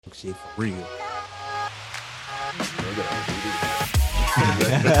shit for real.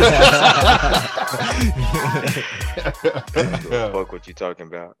 Fuck what you talking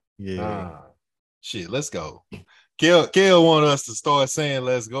about. Yeah. Shit, let's go. Kel want us to start saying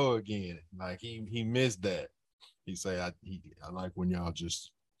let's go again. Like he missed that. He say I like when y'all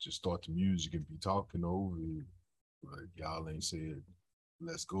just start the music and be talking over it. But y'all ain't said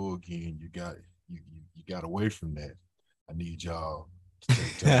let's go again. You got away from that. I need y'all to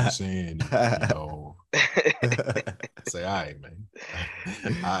take turns saying it, say all right, man.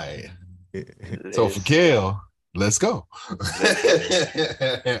 All right. So for Kel, let's go.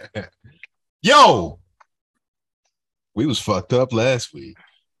 Yo, we was fucked up last week.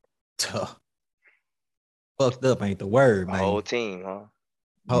 Fucked up ain't the word, man. Whole team, huh?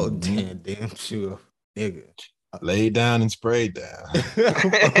 Oh, damn sure, nigga. Laid down and sprayed down.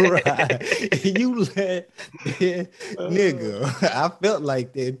 Right. You let nigga. I felt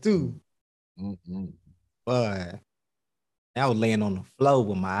like that too. Boy, I was laying on the floor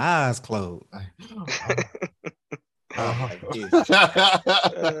with my eyes closed. Like this.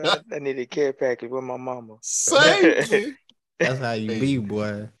 I need a care package with my mama. Same. That's how you be,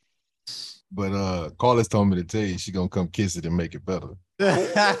 boy. But Carlos told me to tell you she gonna come kiss it and make it better.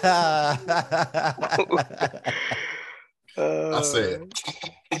 I said.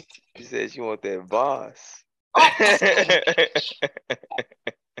 She said she want that boss.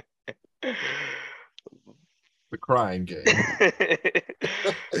 The crying game. Hit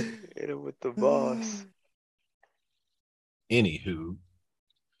it with the boss. Anywho.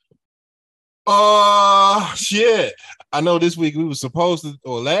 Shit. I know this week we were supposed to,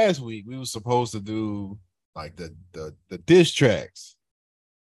 or last week we were supposed to do like the diss tracks.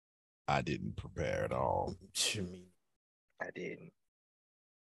 I didn't prepare at all. I didn't.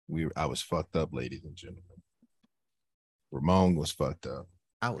 I was fucked up, ladies and gentlemen. Ramon was fucked up.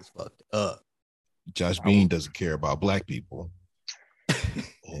 I was fucked up. Josh Bean doesn't care about black people.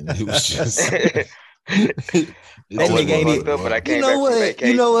 And it was just that nigga ain't fucked up, but I came you know back what?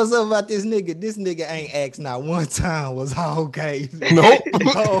 You know what's up about this nigga? This nigga ain't asked not one time was all okay. Nope.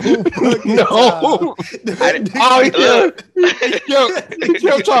 No. He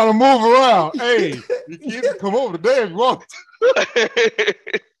kept trying to move around. Hey, you can come over today if you want.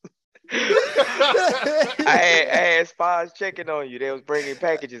 I had spies checking on you. They was bringing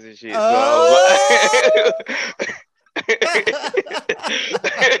packages and shit.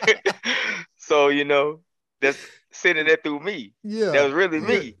 So you know, that's sending that through me. Yeah, that was really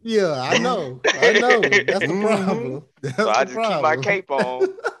me. Yeah, I know. That's the problem. So I just keep my cape on.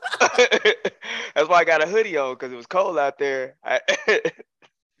 That's why I got a hoodie on because it was cold out there.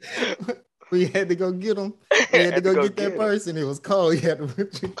 We had to go get him. We had to go get that person. It was cold. You had to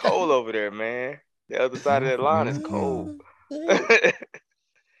put your cold over there, man. The other side of that line is cold.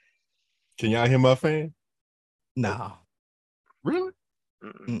 Can y'all hear my fan? No. Really?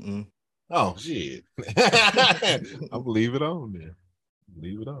 Mm-mm. Oh shit! I'll leave it on then.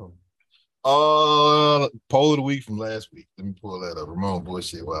 Leave it on. Poll of the week from last week. Let me pull that up. Ramon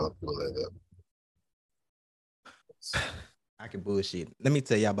bullshit while I pull that up. I can bullshit. Let me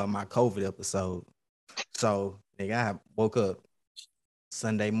tell y'all about my COVID episode. So, nigga, I woke up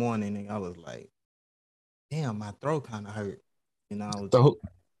Sunday morning and I was like, damn, my throat kind of hurt. You know,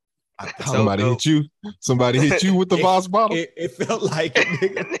 somebody hit you. Somebody hit you with the Voss bottle. It felt like it,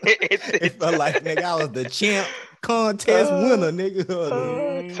 nigga. It felt like, nigga, I was the champ contest winner,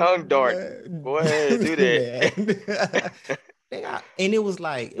 nigga. Tongue dart. Go ahead, do that. And it was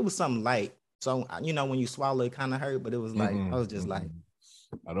like, it was something light. So, you know, when you swallow, it kind of hurt, but it was like, I was just like,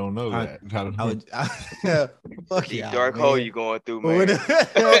 I don't know that. Fuck deep y'all, dark man. hole you going through, man.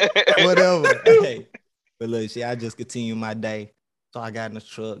 Whatever. Hey, but look, shit, I just continue my day. So I got in the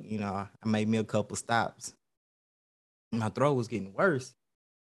truck, you know, I made me a couple stops. My throat was getting worse.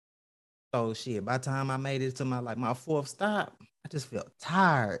 So shit, by the time I made it to my fourth stop, I just felt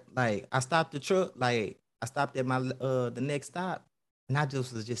tired. Like I stopped the truck, like I stopped at my the next stop, and I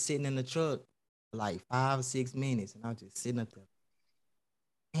just was just sitting in the truck for like 5 or 6 minutes, and I was just sitting up there.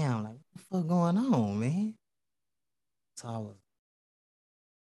 Damn, like what the fuck going on, man? So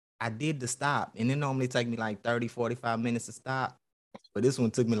I did the stop, and it normally take me like 30, 45 minutes to stop. But this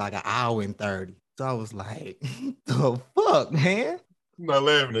one took me like an hour and 30. So I was like, the fuck, man? I'm not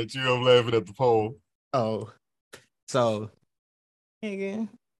laughing at you. I'm laughing at the poll. Oh. So, nigga,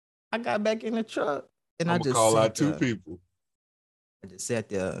 I got back in the truck. And I just call out two people. I just sat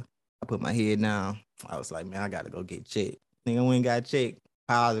there. I put my head down. I was like, man, I got to go get checked. Nigga, went and got checked.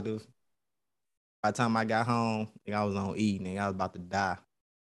 Positive. By the time I got home, nigga, I was on E. Nigga, I was about to die.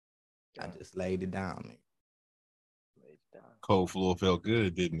 I just laid it down, nigga. Cold floor felt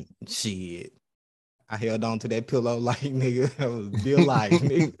good, didn't it? Shit. I held on to that pillow like nigga. That was real life,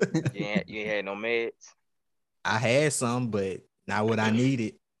 nigga. You ain't had no meds. I had some, but not what I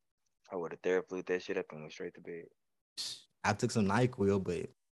needed. I would have therapeuted that shit up and went straight to bed. I took some NyQuil, but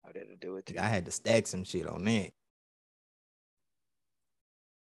I didn't do it too. I had to stack some shit on that.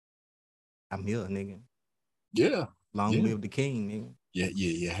 I'm here, nigga. Yeah. Long Yeah. live the king, nigga. Yeah,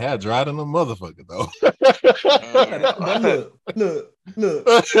 your hair dried in a motherfucker though.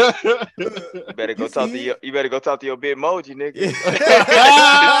 Look. You better go talk to it? you better go talk to your Bitmoji, nigga.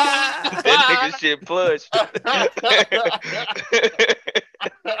 That nigga shit plush.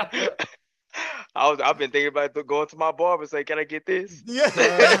 I've been thinking about going to my barber and say, can I get this? Yeah.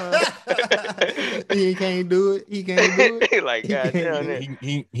 He can't do it. He can't do it. Like, goddamn it.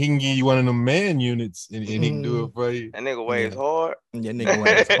 He can give you one of them man units and he can do it for you. That nigga weighs hard. That nigga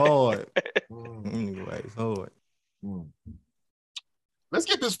weighs hard. That nigga weighs hard. Let's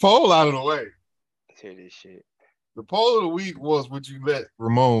get this poll out of the way. Let's hear this shit. The poll of the week was, would you let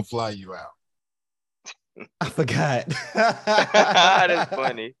Ramon fly you out? I forgot. That's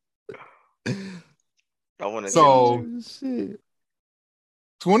funny. I want to. So,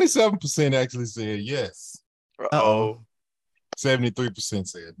 27% actually said yes. 73%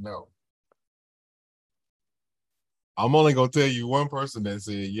 said no. I'm only gonna tell you one person that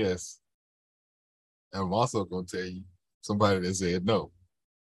said yes. And I'm also gonna tell you somebody that said no.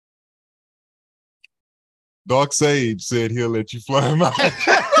 Dark Sage said he'll let you fly him out.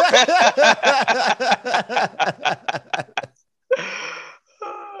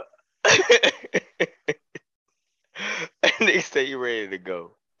 Nigga say you ready to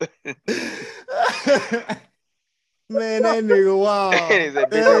go. Man, that nigga wild.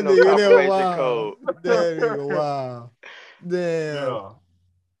 That nigga wild. That nigga wild. Damn.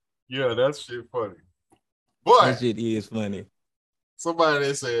 Yeah, that shit funny. But that shit is funny. Somebody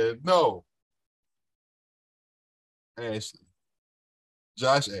that said no. Ashley.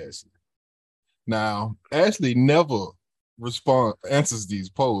 Josh Ashley. Now, Ashley never answers these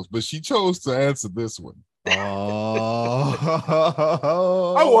polls, but she chose to answer this one. Oh,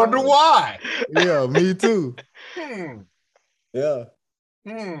 I wonder why. Yeah, me too. Yeah. I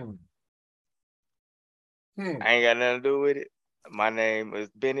ain't got nothing to do with it. My name is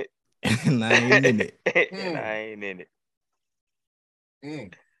Bennett. And I ain't in it. And I ain't in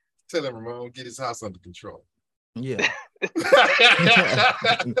it. Tell him, Ramon, get his house under control. Yeah.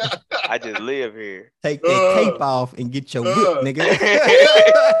 I just live here. Take that cape off and get your whip, nigga.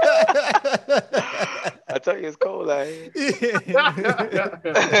 I tell you, it's cold out here.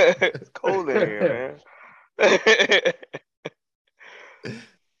 It's cold in here, man.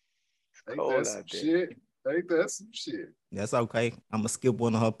 Ain't that some shit? Ain't that some shit? That's okay. I'm gonna skip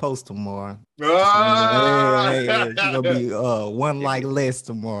one of her posts tomorrow. She's gonna be one like less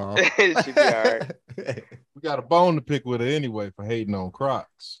tomorrow. She be all right. We got a bone to pick with her anyway for hating on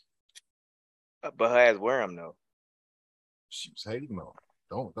Crocs. But her ass wear them though. She was hating on.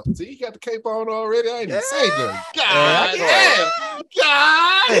 Don't see, you got the cape on already. I ain't even say that. God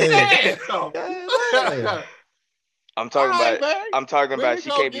damn. I'm talking about she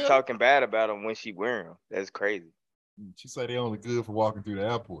can't be talking bad about them when she wear them. That's crazy. She said they only good for walking through the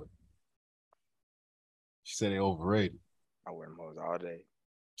airport. She said they overrated. I wear them hoes all day.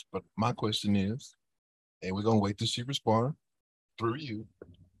 But my question is, and we're gonna wait till she responds through you.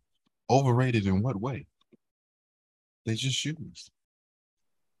 Overrated in what way? They just shoes.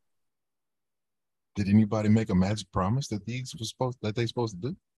 Did anybody make a magic promise that they supposed to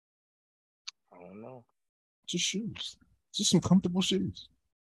do? I don't know. Just shoes. Just some comfortable shoes.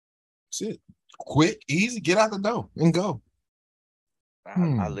 That's it. Quick, easy, get out the door and go.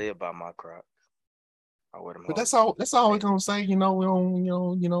 I live by my Crocs. I wear them. But that's all we're gonna say, we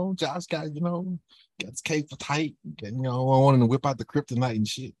don't, Josh got his cape for tight. I wanted to whip out the kryptonite and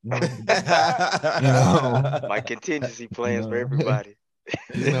shit. My contingency plans for everybody.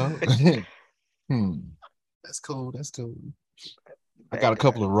 That's cool. I got a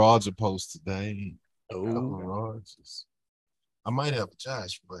couple of Roger posts today. I might have a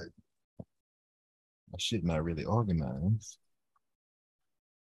Josh, but my shit not really organized.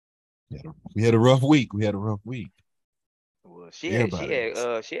 We had a rough week. Well, she had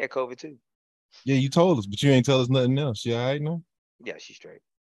COVID too. Yeah, you told us, but you ain't tell us nothing else. She all right now? Yeah, she's straight.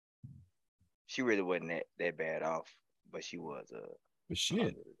 She really wasn't that bad off, but she was. But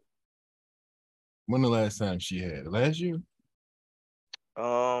shit. When the last time she had it? Last year?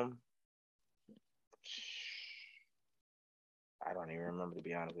 I don't even remember, to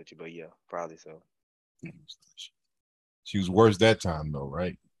be honest with you, but yeah, probably so. She was worse that time though,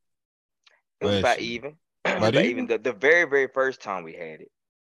 right? It was about even. But even the very, very first time we had it,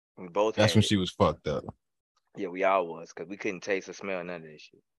 we both that's had when it. she was fucked up. Yeah, we all was, because we couldn't taste or smell none of this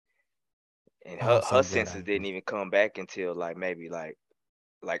shit. And Oh, I'm so her glad senses I didn't even come back until like maybe like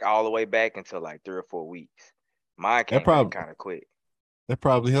all the way back until like 3 or 4 weeks. Mine came back kind of quick. That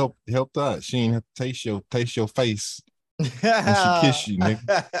probably helped out. She ain't have to taste your face when she kiss you,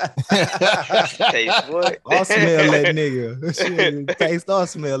 nigga. Taste what? Or smell that nigga. She ain't taste or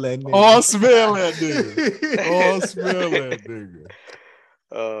smell that nigga. Or smell that nigga. Or smell that nigga.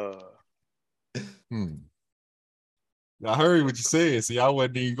 I heard what you said. See, I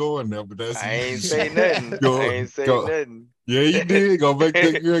wasn't even going there, but that's I ain't say nothing. I ain't say nothing. Yeah, you did. Go make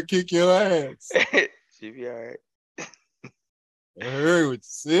that girl kick your ass. She be all right. I heard what you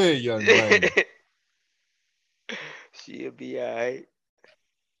said, young lady. She'll be all right.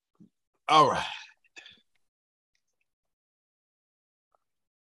 All right.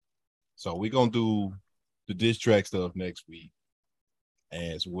 So we're going to do the diss track stuff next week,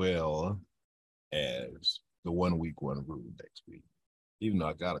 as well as the 1 week, 1 rule next week. Even though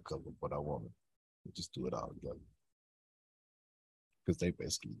I got a couple, but I want to just do it all together. Because they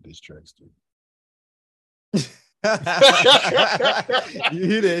basically diss tracks too. You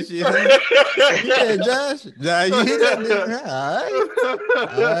hear that shit? Huh? You hear that, Josh? Nah, you hear that?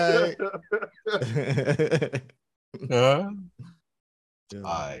 All right. All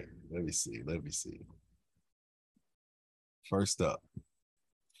right. Let me see. First up.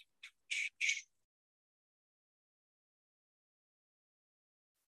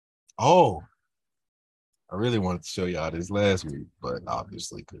 Oh, I really wanted to show y'all this last week, but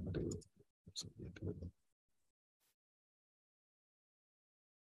obviously couldn't do it.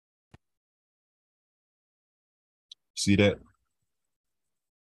 See that?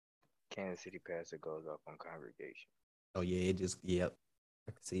 Kansas City pastor goes off on congregation. Oh yeah, yep.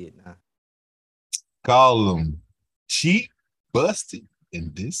 I can see it now. Call them cheap, busted,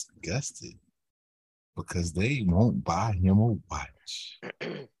 and disgusted because they won't buy him a watch.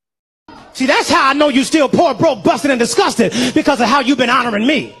 See, that's how I know you still poor, broke, busted, and disgusted, because of how you've been honoring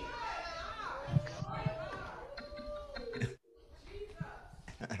me.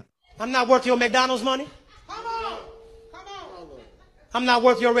 I'm not worth your McDonald's money. Come on. I'm not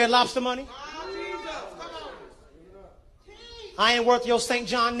worth your Red Lobster money. I ain't worth your St.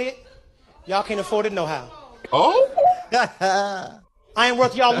 John knit. Y'all can't afford it no how. Oh? I ain't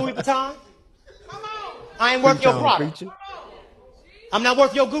worth y'all Louis Vuitton. I ain't worth your Prada. I'm not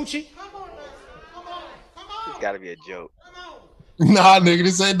worth your Gucci. It's got to be a joke. Nah, nigga,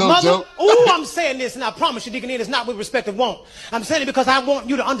 this ain't no joke. Ooh, I'm saying this, and I promise you, Deacon Ian, it's not with respect of want. I'm saying it because I want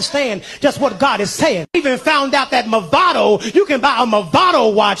you to understand just what God is saying. I even found out that Movado, you can buy a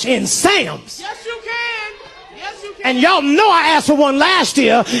Movado watch in Sam's. Yes, you can. Yes, you can. And y'all know I asked for one last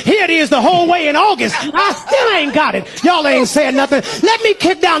year. Here it is the whole way in August. I still ain't got it. Y'all ain't saying nothing. Let me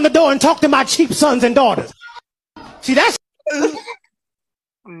kick down the door and talk to my cheap sons and daughters. See, that's...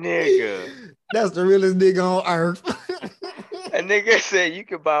 Nigga. That's the realest nigga on earth. A nigga said you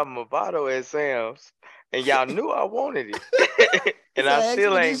could buy Movado at Sam's, and y'all knew I wanted it, and I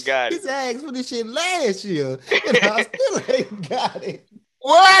still ain't got it. He asked for this shit last year, and I still ain't got it.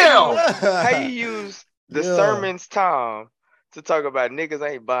 Well, how you use the sermon's time to talk about niggas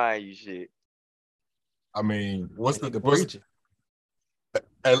ain't buying you shit? I mean, what's the preaching?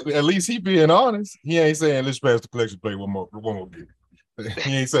 At least he being honest. He ain't saying let's pass the collection plate one more game.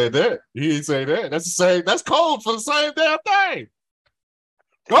 He ain't say that. He ain't say that. That's the same. That's code for the same damn thing.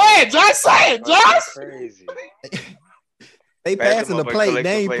 Go ahead, Josh. Say it, Josh. Crazy. They passing the plate.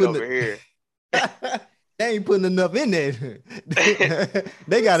 They ain't putting over here. They ain't putting enough in there.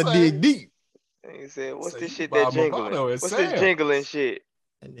 They gotta dig deep. He said, "What's this shit that jingling? What's this jingling shit?"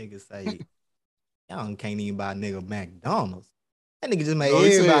 That nigga say, "Y'all can't even buy nigga McDonald's." That nigga just made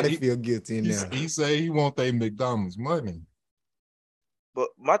everybody feel guilty in there. He say he want their McDonald's money. But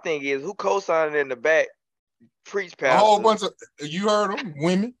my thing is, who co-signing in the back? Preach, pastor. A whole bunch of, you heard them,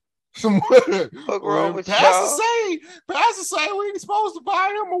 women. Some What's wrong with Pastor say we ain't supposed to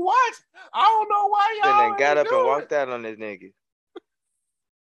buy him a watch. I don't know why y'all. Then got up and walked out on this nigga.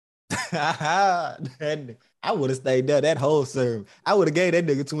 I would have stayed there that whole serve. I would have gave that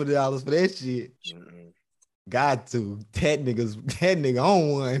nigga $20 for that shit. Mm-mm. Got to. That nigga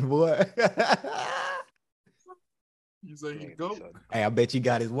on one, boy. You say he go? Hey, I bet you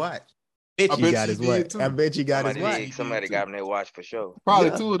got his watch. I bet you got his watch. Somebody got him their watch for sure.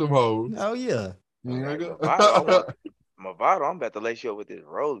 Probably two of them hoes. Oh yeah. Movado, I'm about to lace you up with this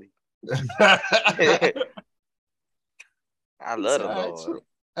Rolly. I love the Lord.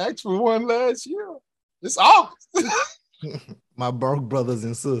 Asked for one last year. It's August. My broke brothers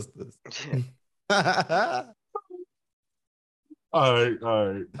and sisters. All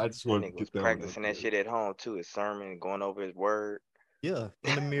right. I just want to Nigga was get that practicing that shit at home too. His sermon and going over his word. Yeah,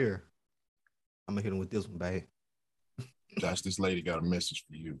 in the mirror. I'm gonna hit him with this one, babe. Josh, this lady got a message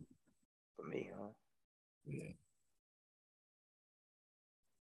for you. For me, huh? Yeah.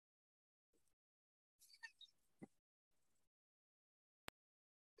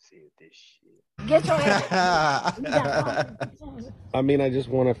 See if this shit. Get your ass. I mean, I just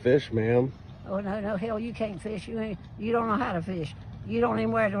want to fish, ma'am. Oh, no, hell, you can't fish. You don't know how to fish. You don't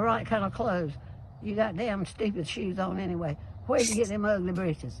even wear the right kind of clothes. You got damn stupid shoes on anyway. Where'd you get them ugly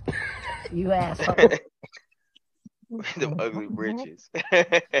breeches? You asshole. Them ugly britches.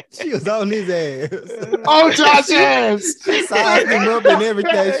 She was on his ass. Oh, Josh ass. She sized him up and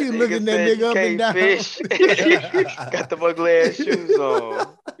everything. She was looking that said nigga up and down. Fish. Got the ugly ass shoes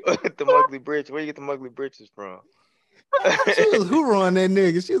on. The ugly britches. Where you get the ugly britches from? She was hoorahing that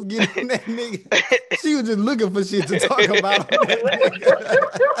nigga. She was getting that nigga. She was just looking for shit to talk about on that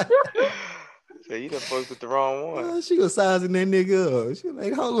nigga. So you done fucked with the wrong one. She was sizing that nigga up. She was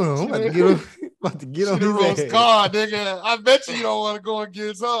like, hold on, I'm about to get him. About to get on She the his roast ass. car, nigga. I bet you don't want to go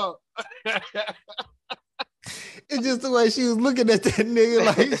against her. It's just the way she was looking at that nigga.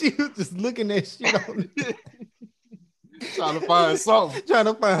 Like she was just looking at shit on him. Trying to find something. Trying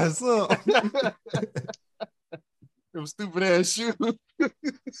to find something. Them stupid ass shoes.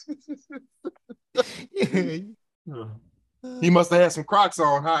 Yeah. He must have had some Crocs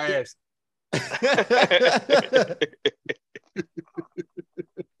on, huh, ass?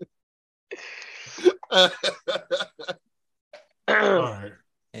 All right.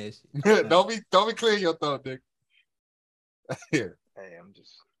 Don't be clearing your throat, Dick. Here. Hey, I'm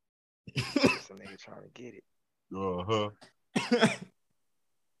just some nigga trying to get it. Uh-huh.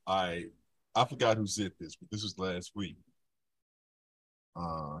 All right. I forgot who said this, but this was last week.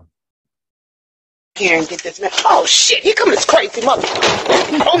 Here and get this man. Oh shit, here comes this crazy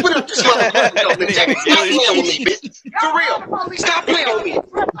motherfucker. Open up this motherfucker. Stop playing with me, bitch. For real. Stop playing with me.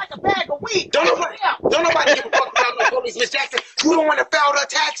 Like a bag of weed. Don't nobody give a fuck about no police, Miss Jackson. You don't want to file her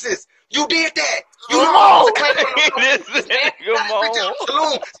taxes. You did that. You know the claim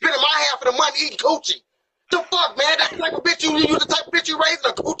saloon, spending my half of the money eating coochie. The fuck, man? That's the type of bitch you the type of bitch you raising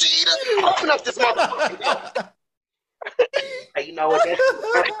a coochie eater? Open up this motherfucker. Hey, you know what?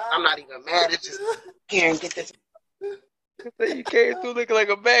 I'm not even mad. It's just here and get this. You came through looking like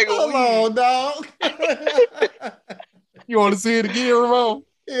a bag of weed. Hold on, dog. You want to see it again, Ramon?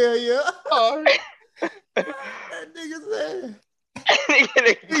 Yeah. All right. That nigga said.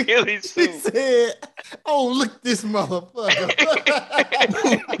 Nigga really She suit. said, "Oh, look this motherfucker."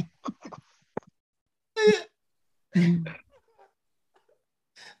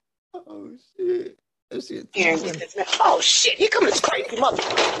 Oh shit. That shit. Here and get this man. Oh shit, here comes this crazy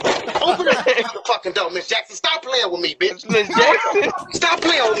motherfucker. Open up this motherfucking door, Miss Jackson. Stop playing with me, bitch. Miss Jackson. Stop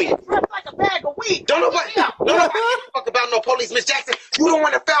playing with me. Like a bag of weed. Don't nobody give a fuck about no police, Miss Jackson. You don't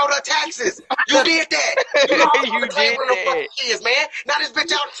want to file her taxes. You did that. You know You did that. Kids, man. Now this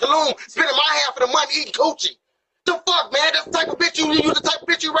bitch out in the saloon spending my half of the money eating coochie. The fuck, man? That's the type of bitch you the type of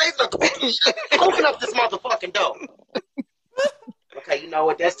bitch you raising a coochie. Open up this motherfucking door. Okay, you know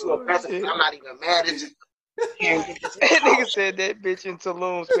what? That's too aggressive. I'm not even mad. It's just here and get this. That nigga said that bitch in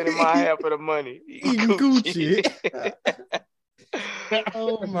Tulum spending my half of the money Eating coochie.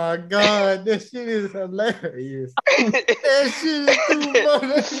 Oh my god, that shit is hilarious. That shit is too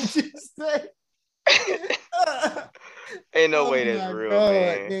funny to say. Ain't no way that's my real, God,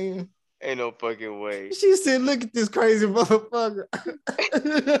 man. damn. Ain't no fucking way. She said, "Look at this crazy motherfucker."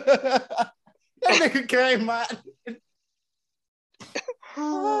 That nigga came out.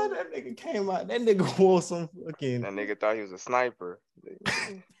 Oh, that nigga came out. That nigga wore some fucking. That nigga thought he was a sniper.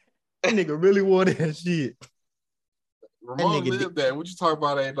 That nigga really wore that shit. Ramon lived that. What you talking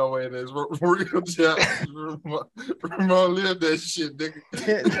about? Ain't no way that's real job. Ramon lived that shit, nigga.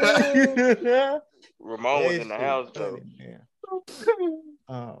 Ramon was in the house though.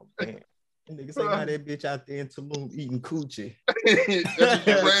 Oh man. That nigga say now that bitch out there in Tulum eating coochie.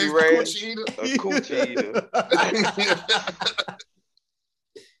 That's what you raised coochie eater? A coochie eater.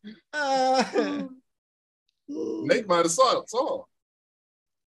 Nate might have saw it.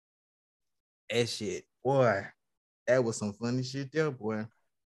 That shit, boy. That was some funny shit there, boy.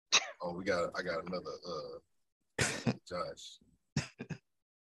 Oh, I got another Josh.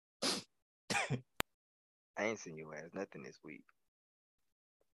 I ain't seen your ass nothing this week.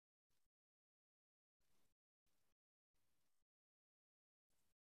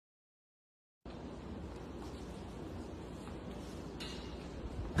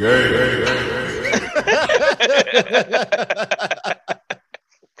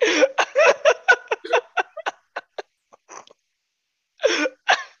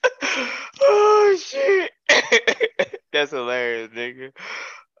 That's hilarious, nigga.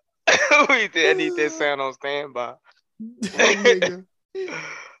 I need that sound on standby. That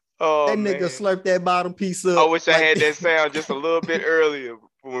Oh nigga man, slurped that bottom piece up. I wish I had that sound just a little bit earlier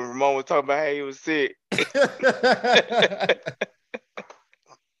when Ramon was talking about how he was sick.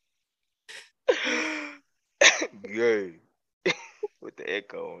 Good. With the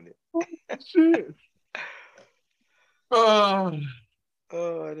echo on it. Shit. Oh,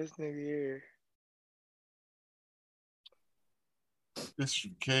 this nigga here. It's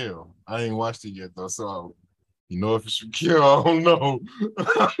from Kel. I ain't watched it yet though, so you know if it's from Kel, I don't know.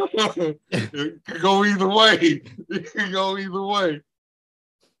 It could go either way. It could go either way.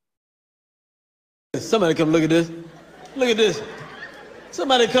 Somebody come look at this. Look at this.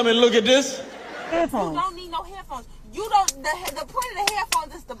 Somebody come and look at this. Headphones. You don't need no headphones. You don't. The point of the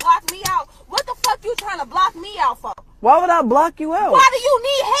headphones is to block me out. What the fuck you trying to block me out for? Why would I block you out? Why do you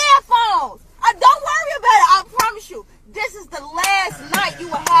need headphones? Don't worry about it. I promise you. This is the last night you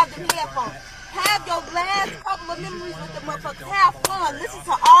will have them headphones. Have your last couple of memories with the motherfuckers. Have fun. Listen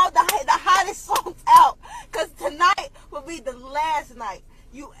to all the hottest songs out. Because tonight will be the last night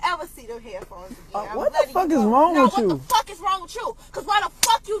you ever see them headphones again. What the fuck is wrong with you? What the fuck is wrong with you? Because why the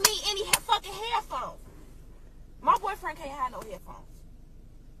fuck you need any fucking headphones? My boyfriend can't have no headphones.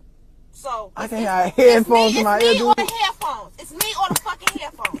 So I can't have headphones in my ear. It's me or the headphones. It's me or the fucking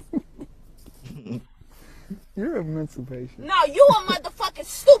headphones. You're a mental patient. No, you a motherfucking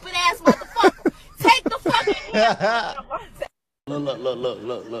stupid ass motherfucker. Take the fucking headphones.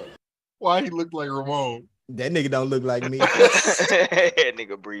 Look. Why he look like Ramon? That nigga don't look like me. That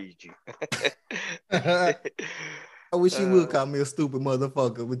nigga breathed you. I wish he would call me a stupid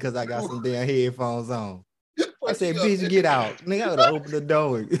motherfucker because I got some damn headphones on. I said, bitch, get out. Nigga, I would have opened the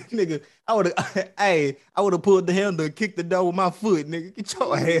door. Nigga, I would have pulled the handle and kicked the door with my foot. Nigga, get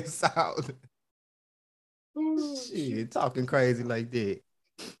your ass out. Shit, talking crazy like that.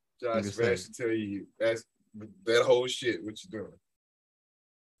 Josh Sebastian tell you that whole shit. What you doing?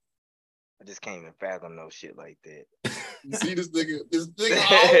 I just can't even fathom no shit like that. You see this nigga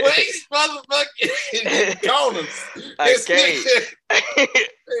always motherfucking in corners. I can't.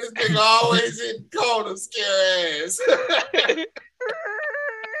 This nigga always in corners, scare ass.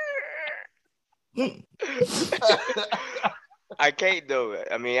 I can't though.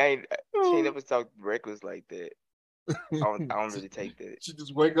 I mean, she ain't never talked reckless like that. I don't really take that. She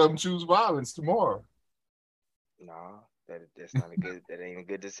just wake up and choose violence tomorrow. No, that's not a good. That ain't a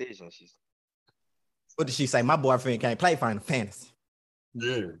good decision. What did she say? My boyfriend can't play Final Fantasy.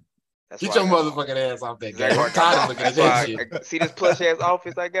 Yeah. Get your motherfucking ass off that game. I'm tired of looking at that shit. See this plush ass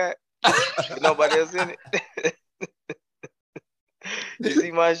office I got? With nobody else in it. You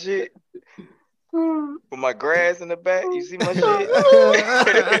see my shit? With my grass in the back, you see my shit?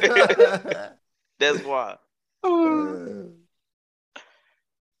 That's why.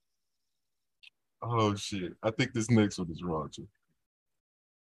 Oh shit! I think this next one is wrong too.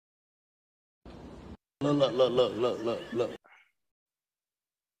 Look.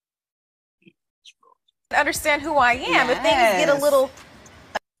 Understand who I am. If things get a little.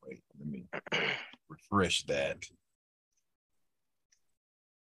 Wait, let me refresh that.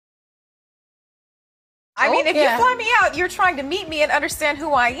 I mean, if you fly me out, you're trying to meet me and understand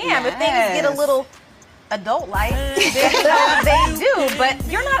who I am. If things get a little adult-like, then they do. But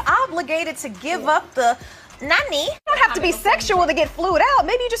you're not obligated to give up the nanny. You don't have to be sexual to get flued out.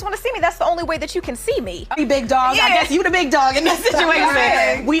 Maybe you just want to see me. That's the only way that you can see me. Be big dog. I guess you the big dog in this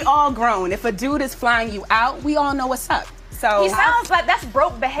situation. We all grown. If a dude is flying you out, we all know what's up. So he sounds like that's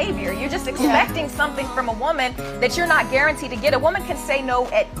broke behavior. You're just expecting something from a woman that you're not guaranteed to get. A woman can say no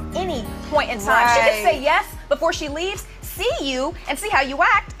at any point in time. She can say yes before she leaves, see you and see how you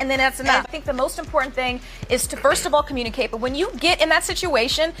act, and then that's enough. I think the most important thing is to first of all communicate. But when you get in that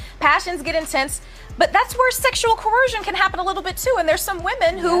situation, passions get intense. But that's where sexual coercion can happen a little bit too. And there's some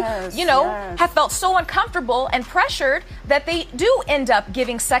women who, have felt so uncomfortable and pressured that they do end up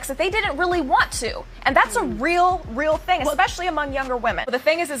giving sex that they didn't really want to. And that's a real thing, especially among younger women. But the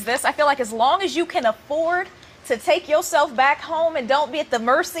thing is this, I feel like as long as you can afford to take yourself back home and don't be at the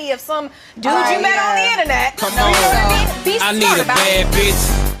mercy of some dude you met on the internet. Come on. Be I need a bad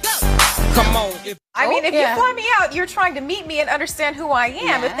bitch. Come on. I mean, if you fly me out, you're trying to meet me and understand who I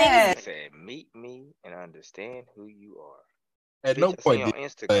am. If things said, meet me and understand who you are. At no point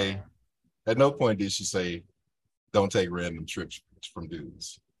did she say, don't take random trips from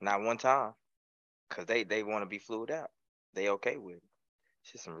dudes. Not one time. Because they want to be flued out. They okay with it.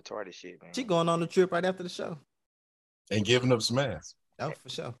 She's some retarded shit, man. She going on the trip right after the show. And giving up some ass. Oh, for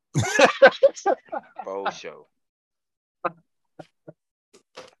sure. For sure. I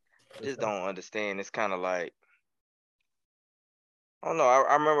just don't understand. It's kind of like I don't know.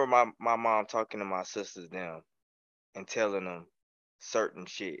 I remember my mom talking to my sisters them and telling them certain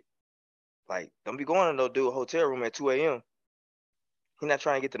shit. Like, don't be going to no dude hotel room at 2 a.m. He not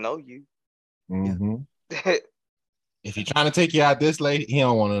trying to get to know you. Mm-hmm. If he trying to take you out this late, he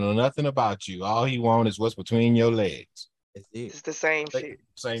don't want to know nothing about you. All he want is what's between your legs. That's it. It's the same shit.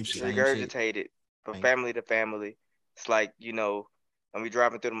 Same It's shit. regurgitated from family to family. It's like, when we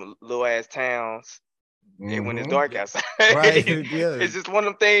driving through them little ass towns and when it's dark outside. Right. Yeah. It's just one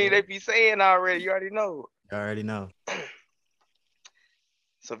of them things they be saying already. You already know. I already know.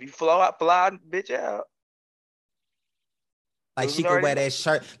 So if you fly bitch out. Like she could wear that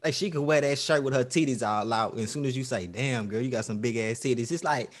shirt. Like she could wear that shirt with her titties all out. And as soon as you say, "Damn, girl, you got some big ass titties," it's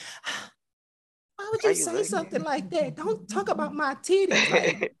like, why would you say something like that? Don't talk about my titties.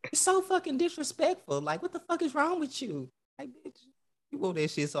 Like, it's so fucking disrespectful. Like, what the fuck is wrong with you? Like, bitch, you wore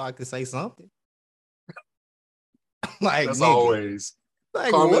that shit so I could say something. Like, that's nigga. always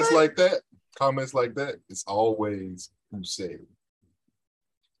like comments what? like that. Comments like that. It's always who said it.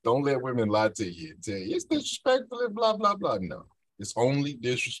 Don't let women lie to you and tell you it's disrespectful and blah blah blah. No, it's only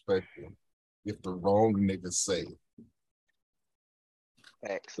disrespectful if the wrong nigga say it.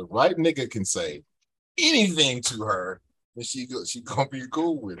 Thanks. The right nigga can say anything to her, and she gonna be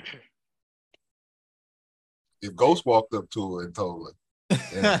cool with it. If Ghost walked up to her and told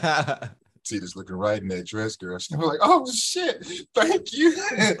her, see this looking right in that dress, girl, she'd be like, "Oh shit, thank you."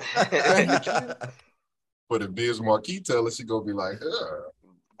 Thank you. But if Biz Marquis tell her, she gonna be like,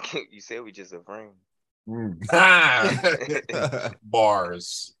 You said we just a friend.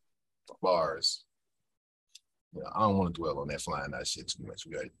 Bars. Yeah, I don't want to dwell on that flying out shit too much.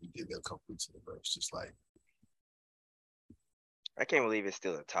 We did that a couple weeks ago, bro. It's just like, I can't believe it's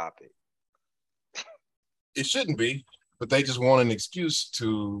still a topic. it shouldn't be, but they just want an excuse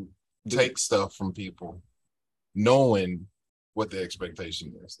to take stuff from people, knowing what their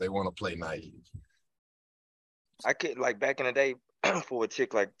expectation is. They want to play naive. I could, like, back in the day, for a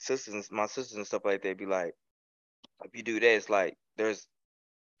chick like my sisters and stuff like that, be like, if you do that, it's like there's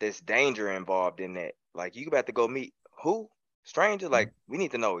danger involved in that. Like, you about to go meet who? Stranger? Like, we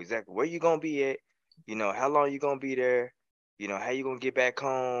need to know exactly where you gonna be at, how long you gonna be there, how you gonna get back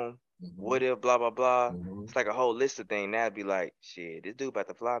home, what if blah blah blah. It's like a whole list of things. Now it'd be like, shit, this dude about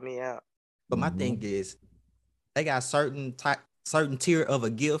to fly me out. But my thing is, they got certain tier of a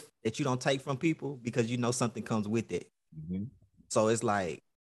gift that you don't take from people because you know something comes with it. So it's like,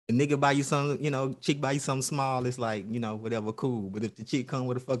 a nigga buy you something, chick buy you something small, it's like, whatever, cool. But if the chick come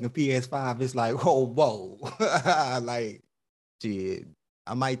with a fucking PS5, it's like, whoa. Like, shit,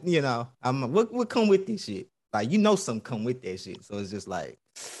 I might, what come with this shit? Like, something come with that shit. So it's just like,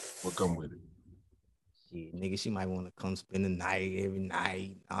 what come with it? Shit, nigga, she might want to come spend the night every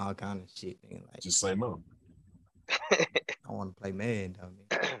night, all kind of shit. Nigga. Like, just say no. I want to play Madden, though,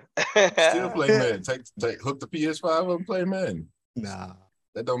 nigga. Still play Madden. Hook the PS5 up and play Madden. Nah.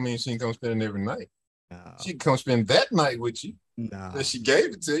 That don't mean she can come spend it every night. Nah. She can come spend that night with you. Nah. That she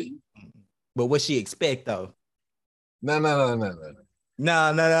gave it to you. But what she expect, though? No. No.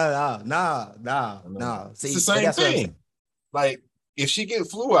 See, it's the same thing. Like, if she get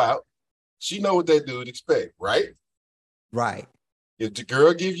flew out, she know what that dude expect, right? Right. If the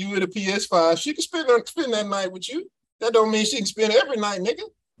girl give you the PS5, she can spend that night with you. That don't mean she can spend every night, nigga.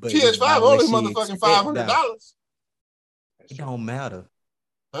 But PS5 only motherfucking $500. It don't matter.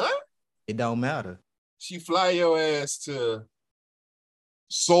 Huh? It don't matter. She fly your ass to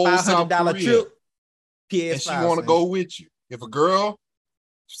Seoul, South Korea, trip, PS5, and she want to go with you. If a girl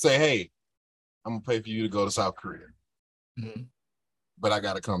say, "Hey, I'm gonna pay for you to go to South Korea, but I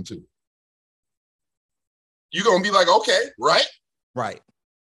gotta come too," you gonna be like, "Okay, right? Right.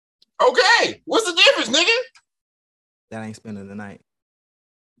 Okay. What's the difference, nigga? That ain't spending the night.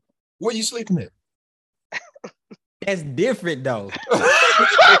 Where you sleeping at?" That's different, though.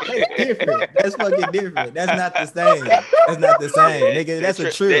 That's different. That's fucking different. That's not the same. That's not the same, nigga. That's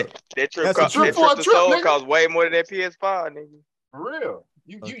a trip. That trip to Seoul costs way more than that PS5, nigga. For real.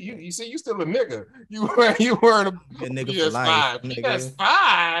 You see, you still a nigga. You weren't a nigga PS5. for life.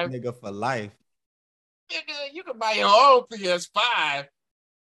 PS5. Nigga for life. Nigga, you can buy your own PS5.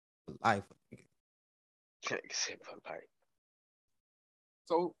 For life. For life.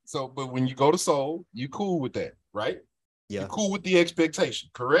 So, but when you go to Seoul, you cool with that, right? Yeah. You're cool with the expectation,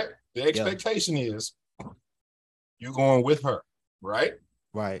 correct? The expectation is you going with her, right?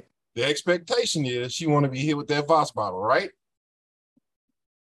 Right. The expectation is she want to be here with that Voss bottle, right?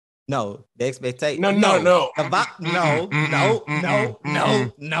 No, the expectation. No.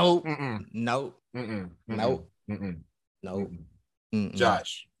 No.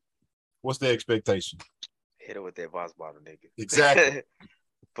 Josh, what's the expectation? Hit her with that boss bottle, nigga. Exactly.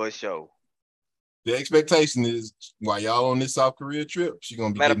 For sure. The expectation is while y'all on this South Korea trip, she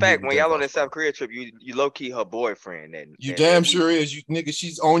gonna be. Matter of fact, when y'all on that South Korea trip, you low key her boyfriend. You damn sure is, you nigga.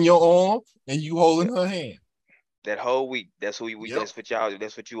 She's on your arm and you holding her hand. That whole week, that's who we. Yep. That's what y'all.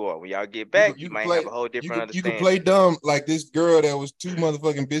 That's what you are. When y'all get back, you might have a whole different understanding. You can play dumb like this girl that was 2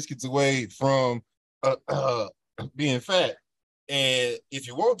 motherfucking biscuits away from being fat, and if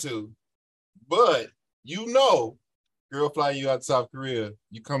you want to, but you know, girl fly you out to South Korea,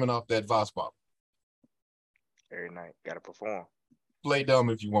 you coming off that Voss bottle. Every night, gotta perform. Play dumb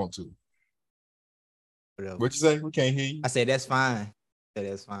if you want to. What you say? We can't hear you. I said that's fine. Yeah,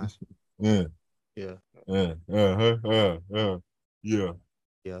 that's fine. Yeah. Yeah. Yeah. Yeah.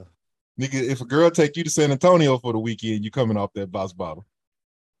 Yeah. Nigga, if a girl take you to San Antonio for the weekend, you coming off that Voss bottle.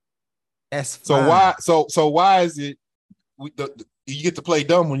 That's fine. So why? So why is it you get to play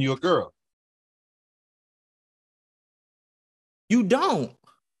dumb when you're a girl? You don't.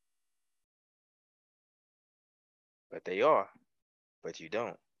 But they are. But you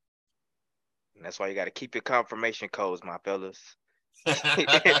don't. And that's why you got to keep your confirmation codes, my fellas.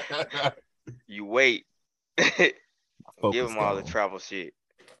 You wait. Give them all the travel shit.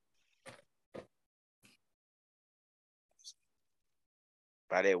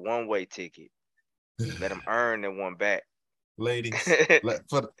 Buy that one-way ticket. Let them earn that one back. Ladies,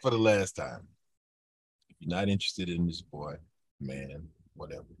 for the last time, if you're not interested in this boy, man,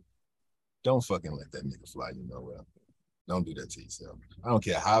 whatever, don't fucking let that nigga fly you nowhere. Don't do that to yourself. I don't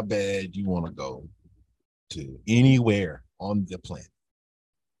care how bad you want to go to anywhere on the planet.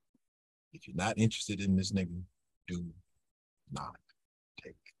 If you're not interested in this nigga, do not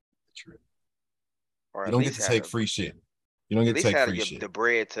take the trip. You don't get to take free shit. You don't get to take free shit. The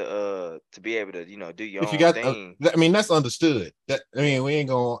bread to be able to do your if you own got, thing. I mean, that's understood. That I mean, we ain't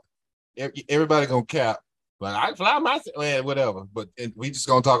gonna. Everybody gonna cap, but I fly myself, man, whatever. But we just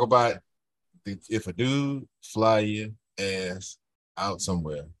gonna talk about if a dude fly you ass out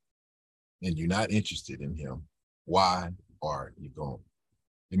somewhere and you're not interested in him, why are you going?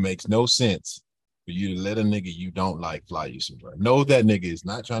 It makes no sense for you to let a nigga you don't like fly you somewhere. Know that nigga is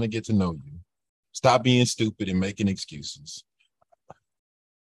not trying to get to know you. Stop being stupid and making excuses.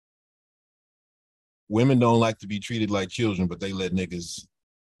 Women don't like to be treated like children, but they let niggas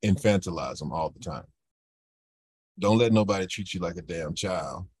infantilize them all the time. Don't let nobody treat you like a damn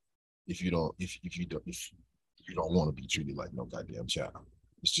child if you don't want to be treated like no goddamn child.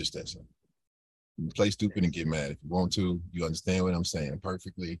 It's just that simple. You play stupid and get mad if you want to. You understand what I'm saying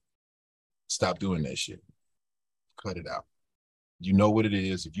perfectly. Stop doing that shit. Cut it out. You know what it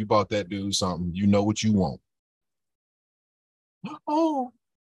is. If you bought that dude something, you know what you want. Oh,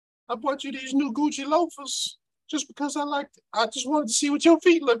 I bought you these new Gucci loafers just because I liked it. I just wanted to see what your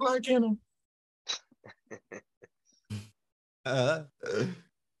feet look like in them. That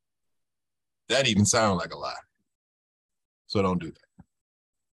even sounds like a lie. So don't do that.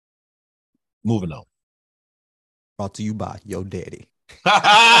 Moving on. Brought to you by Yo Daddy. Yo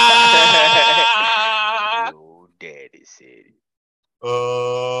Daddy said it.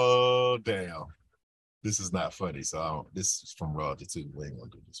 Oh, damn. This is not funny. So this is from Roger too. We ain't gonna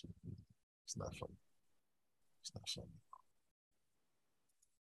do this one. It's not funny. It's not funny.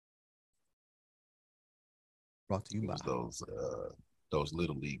 Brought to you by those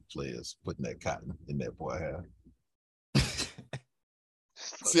little league players putting that cotton in that boy hair.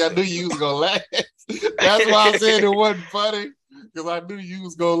 See, I knew you was gonna laugh. That's why I said it wasn't funny. Because I knew you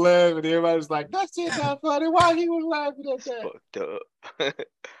was gonna laugh, and everybody was like, "That shit not funny." Why he was laughing at that? Fucked up.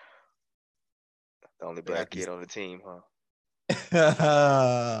 The only black kid on the team, huh?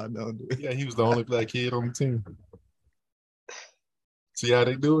 Don't do it. Yeah, he was the only black kid on the team. See how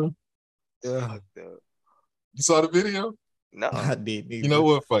they doing? Yeah. You saw the video? No, I did. You know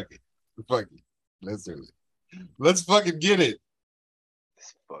what? Fuck it. Fuck it. Let's do it. Let's fucking get it.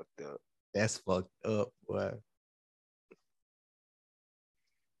 It's fucked up. That's fucked up, boy.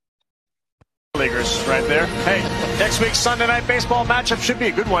 Leaguers right there. Hey, next week's Sunday night baseball matchup should be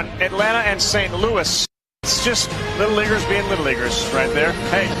a good one. Atlanta and St. Louis. It's just little leaguers being little leaguers right there.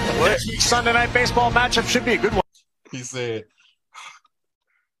 Hey, next week's Sunday night baseball matchup should be a good one. He said,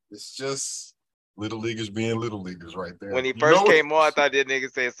 it's just little leaguers being little leaguers right there. When he first came on, I thought that nigga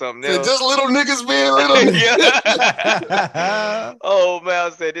said something else. Just little niggas being little niggas. Oh, man, I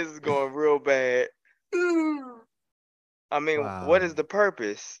said this is going real bad. I mean, What is the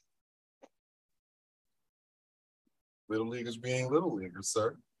purpose? Little leaguers being little leaguers,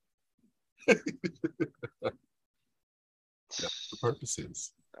 sir. That's the purpose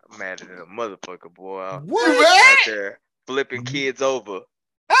is. I'm mad at a motherfucker, boy. What? Out there flipping kids over.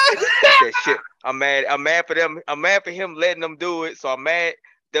 that shit. I'm mad for them. I'm mad for him letting them do it. So I'm mad.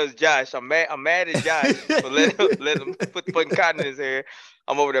 That was Josh. I'm mad at Josh for letting him put the fucking cotton in his hair.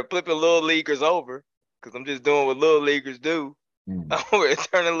 I'm over there flipping little leaguers over because I'm just doing what little leaguers do. I'm over there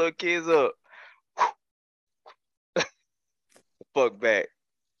turning little kids up. Fuck back.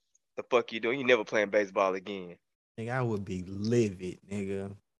 The fuck you doing? You never playing baseball again. Nigga, I would be livid,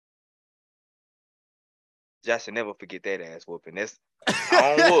 nigga. Josh should never forget that ass whooping. That's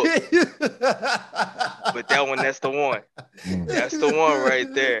I don't whoop. But that one, that's the one. That's the one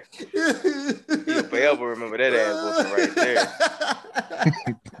right there. You'll forever remember that ass whooping right there.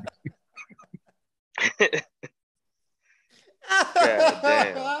 God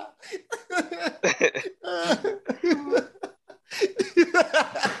damn.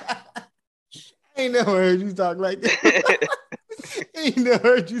 I ain't never heard you talk like that. Ain't never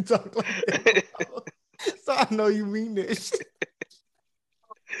heard you talk like that. So I know you mean that shit.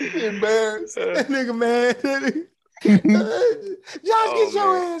 Embarrassed. That nigga mad. Josh, get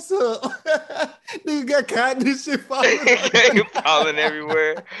your ass up. Nigga got caught in this shit falling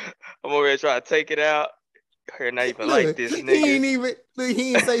everywhere. I'm over here trying to take it out. Her not even like this nigga.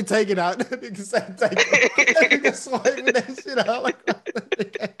 He ain't say take it out. That nigga say take it out. That nigga swiping that shit out like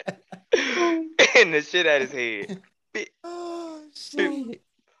and the shit out his head. Oh shit.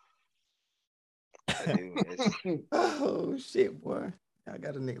 Oh shit, boy. I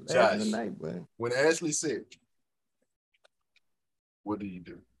got a nigga laughing tonight, boy. When Ashley sick, what do you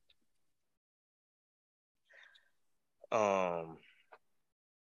do? I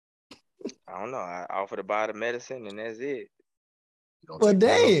don't know. I offer to buy the medicine and that's it. Well,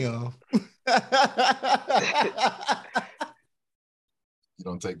 damn. You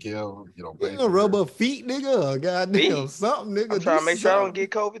don't take care of her. You don't pay. You gonna rub her feet, nigga? Or goddamn something, nigga. I'm trying to make sure I don't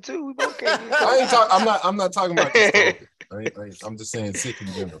get COVID too. We both can't get COVID. I'm not talking about this COVID. I'm just saying sick in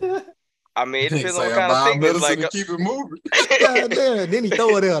general. I mean, it depends on what kind of sickness. Like, keep it moving. God damn. Then he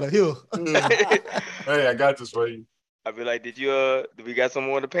throw it at her. Here. Hey, I got this for you. I'd be like, do we got some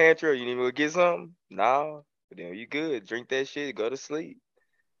more in the pantry or you need me to get something? No. But then you good. Drink that shit, go to sleep.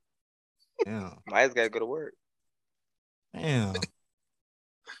 Yeah. My ass gotta go to work. Damn.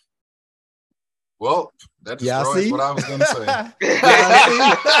 Well, that destroys what I was gonna say.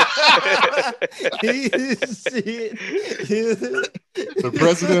 The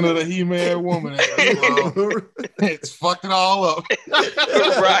president of the He-Man woman, it's fucking all up.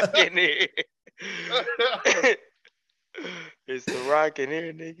 Rock in here. It's the rock in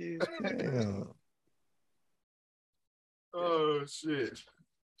here, nigga. Damn. Oh shit.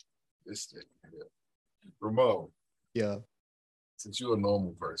 This thing. Yeah. Ramon. Yeah. Since you're a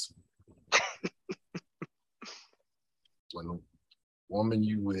normal person. When a woman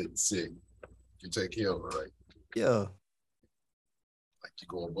you with sick, you take care of her, right? Yeah. Like you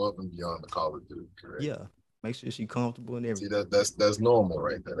go above and beyond the call of duty, correct? Yeah. Make sure she's comfortable and everything. See, that's normal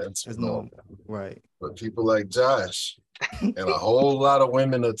right there. That's normal. Right. But people like Josh and a whole lot of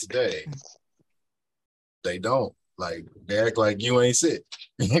women of today, they don't. Like they act like you ain't sick.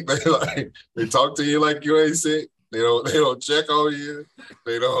 they talk to you like you ain't sick. They don't check on you.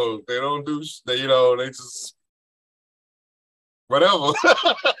 They just whatever.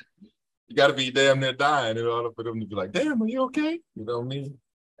 You got to be damn near dying in order for them to be like, damn, are you okay? You know what I mean?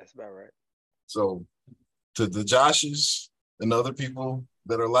 That's about right. So to the Joshes and other people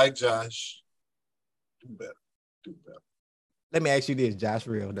that are like Josh, do better. Do better. Let me ask you this, Josh,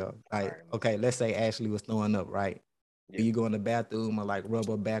 real though. Like, okay, let's say Ashley was throwing up, right? Yeah. Do you go in the bathroom or like rub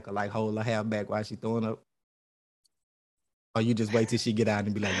her back or like hold her hair back while she's throwing up? Or you just wait till she get out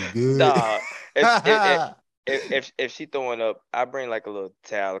and be like, you good? Nah, if she throwing up, I bring like a little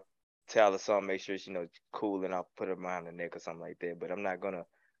towel or something, make sure she cool, and I'll put her behind the neck or something like that. But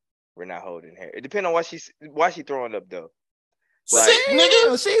we're not holding her. It depends on why she throwing up though. Like,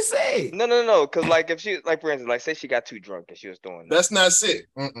 nigga, she sick. No. Cause like if she for instance, like say she got too drunk and she was throwing up. That's not sick.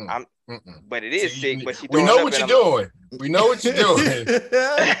 But it is sick. But we know what you're doing. We know what you're doing.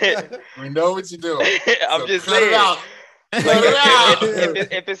 We know what you're doing. I'm just saying. It out. Like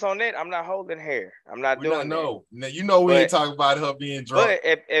if it's on that, I'm not holding hair. I'm not doing that. No, you know we ain't talking about her being drunk.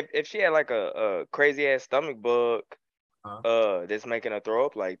 But if she had like a crazy ass stomach bug, that's making her throw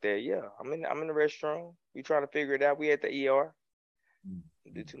up like that, yeah, I'm in the restroom. We trying to figure it out. We at the ER.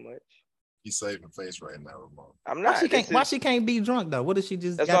 Do too much. He's saving face right now, Ramon. I'm not. Why she can't be drunk though? What if she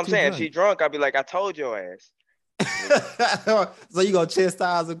just? That's what I'm saying. Drunk? If she drunk, I'll be like, I told your ass. So you gonna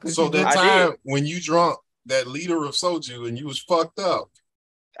chastise her? So that time when you drunk that liter of soju and you was fucked up.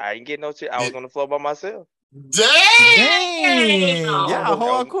 I didn't get no shit. I was on the floor by myself. Dang! Yeah,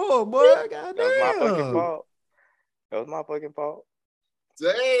 hardcore, boy. Goddamn. That was my fucking fault.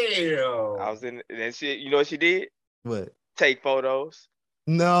 Damn. I was in that shit. You know what she did? What? Take photos.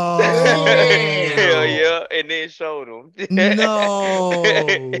 No. Hell yeah, and then showed them. No.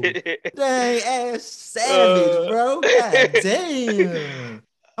 Dang ass savage, bro. God damn.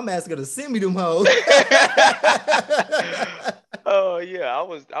 I'm asking her to send me them hoes. Oh yeah, I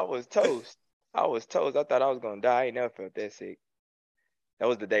was toast. I was toast. I thought I was gonna die. I ain't never felt that sick. That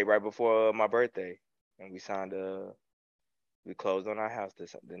was the day right before my birthday, and we signed we closed on our house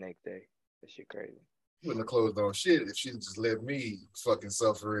the next day. That shit crazy. Wouldn't have closed on shit if she just let me fucking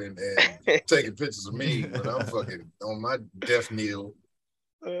suffer and taking pictures of me when I'm fucking on my death kneel.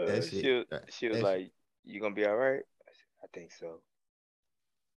 She was like, "You gonna be all right?" I said, "I think so."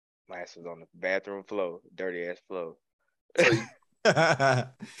 My ass was on the bathroom floor, dirty ass floor.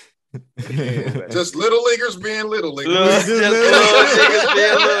 Just little leaguers being little leaguers. Just little niggas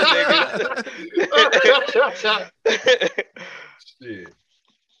being little niggas. Shit.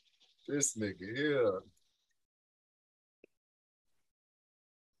 This nigga here.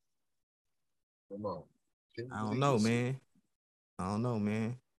 Come on. I don't know,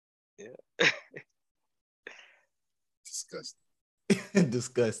 man. Yeah. Disgusting.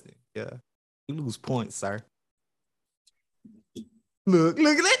 Disgusting. Yeah. You lose points, sir. Look at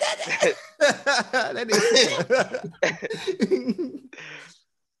that. That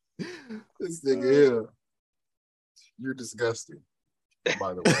This nigga here. You're disgusting.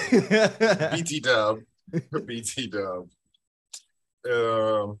 By the way. BT Dub. BT Dub.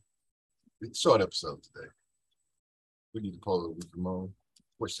 Short episode today. We need to poll it with Ramon.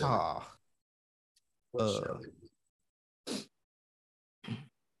 What shall it be?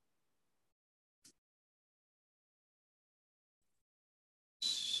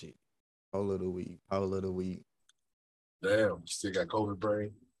 Shit. Poll of the week. Damn, you still got COVID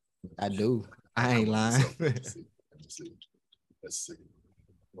brain? I do. I ain't lying. Let's see.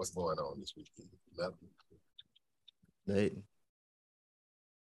 What's going on this weekend? Nothing.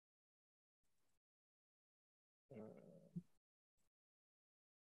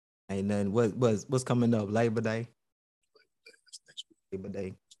 Ain't nothing. What's coming up? Labor Day. Labor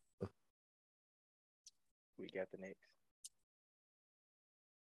Day. We got the next.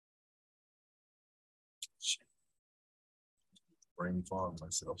 Brain farm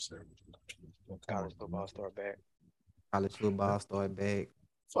myself, sir. College football start back. College football start back.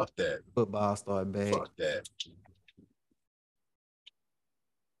 Fuck that. Football start back. Fuck that.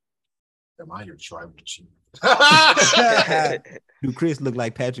 Am I your tribal chief? Do Chris look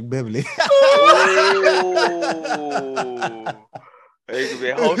like Patrick Beverly? Oh, they could be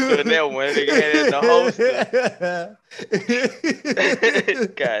a hoster in that one. They had it the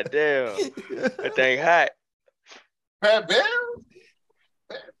hoster. God damn, that thing hot. Pat Bear?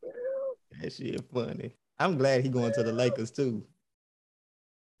 That shit funny. I'm glad he going to the Lakers too.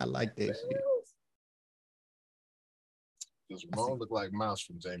 I like that shit. Does Ramon look like Mouse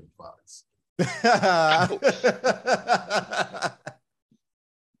from Jamie Foxx?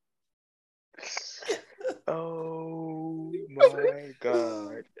 Oh my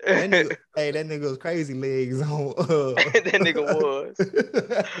god! That nigga was crazy legs on. That nigga was.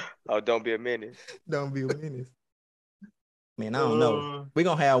 Oh, don't be a menace. Don't be a menace. Man, I don't know. We're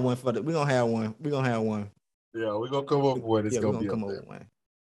gonna have one for the. We're gonna have one. Yeah, we're gonna come up with one. It's Yeah, gonna we're be gonna up come there. up with one.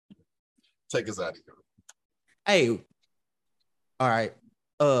 Take us out of here. Hey, all right.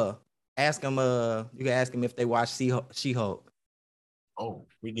 Ask him. You can ask him if they watch She-Hulk. Oh,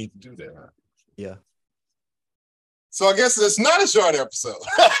 we need to do that. Huh? Yeah. So I guess it's not a short episode.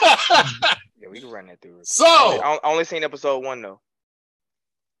 Yeah, we can run that through. So I only seen episode 1 though.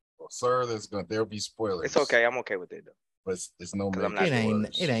 Well, sir, there'll be spoilers. It's okay. I'm okay with it though. But it's no. I'm not. It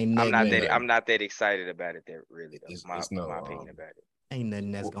ain't. I'm not that excited about it. That really though. It's my no, opinion about it. Ain't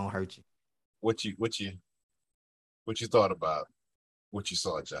nothing that's gonna hurt you. What you thought about what you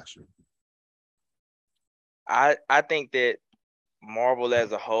saw, Joshua? I think that Marvel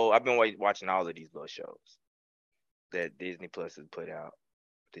as a whole, I've been watching all of these little shows that Disney Plus has put out,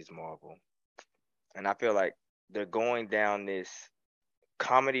 this Marvel. And I feel like they're going down this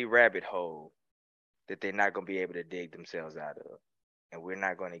comedy rabbit hole that they're not going to be able to dig themselves out of. And we're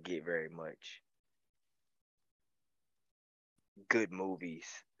not going to get very much good movies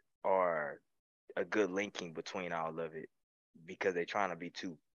or a good linking between all of it because they're trying to be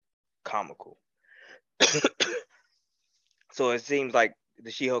too comical. So it seems like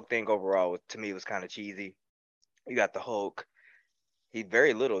the She-Hulk thing overall, to me, was kind of cheesy. You got the Hulk. He's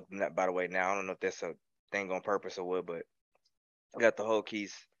very little, by the way, now. I don't know if that's a thing on purpose or what, but you got the Hulk.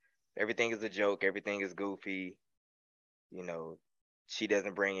 Everything is a joke. Everything is goofy. You know, she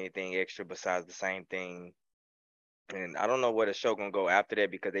doesn't bring anything extra besides the same thing And I don't know where the show gonna go after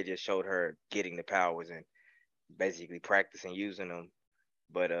that because they just showed her getting the powers and basically practicing using them.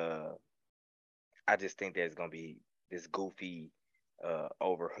 But I just think there's gonna be this goofy,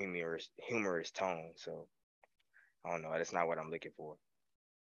 over humorous tone. So I don't know. That's not what I'm looking for.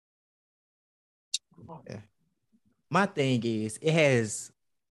 Yeah. My thing is,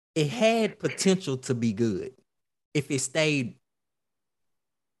 it had potential to be good if it stayed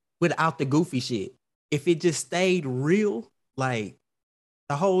without the goofy shit. If it just stayed real, like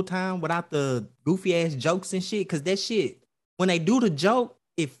the whole time without the goofy ass jokes and shit, because that shit, when they do the joke,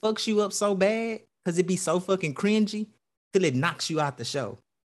 it fucks you up so bad because it be so fucking cringy till it knocks you out the show.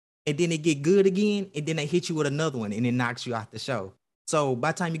 And then it get good again, and then they hit you with another one, and it knocks you out the show. So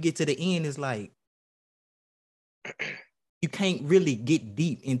by the time you get to the end, it's like you can't really get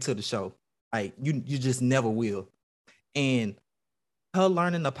deep into the show. Like you just never will. And her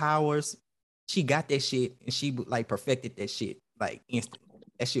learning the powers, she got that shit and she like perfected that shit like instantly.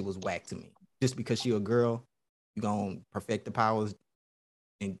 That shit was whack to me. Just because she a girl, you gonna perfect the powers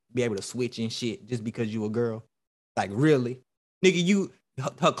and be able to switch and shit just because you a girl. Like really? Nigga,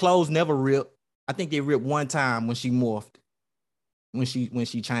 her clothes never ripped. I think they ripped one time when she morphed. When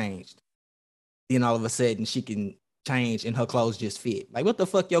she changed. Then all of a sudden she can change and her clothes just fit. Like what the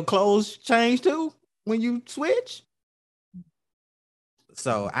fuck your clothes change to when you switch?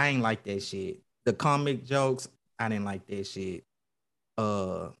 So I ain't like that shit. The comic jokes, I didn't like that shit.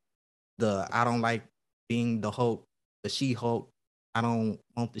 I don't like being the Hulk, the She-Hulk. I don't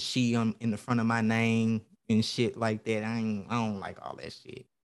want the she in the front of my name and shit like that. I don't like all that shit.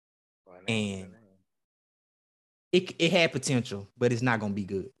 And it had potential, but it's not gonna be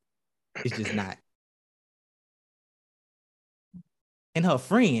good. It's just not. And her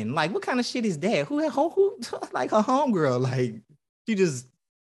friend, like, what kind of shit is that? Who like her homegirl? Like, she just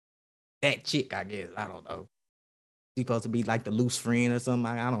that chick, I guess. I don't know. She's supposed to be like the loose friend or something.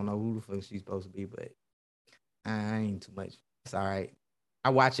 I don't know who the fuck she's supposed to be, but I ain't too much. It's all right. I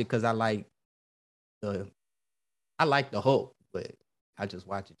watch it because I like the Hulk, but I just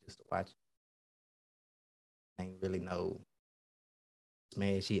watch it just to watch it. I ain't really no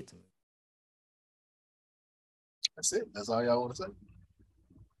smash hit to me. That's it. That's all y'all want to say.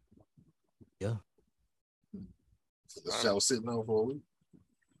 Yeah. So the show was sitting on for a week.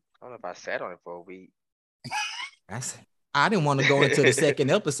 I don't know if I sat on it for a week. I didn't want to go into the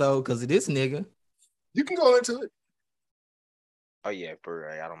second episode because of this nigga. You can go into it. Oh yeah, for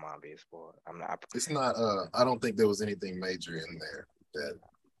real. I don't mind being spoiled. It's not. I don't think there was anything major in there that.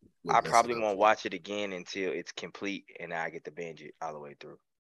 I probably won't watch it again until it's complete and I get to binge it all the way through.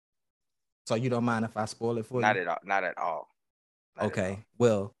 So you don't mind if I spoil it for you? Not at all. Not at all. Okay.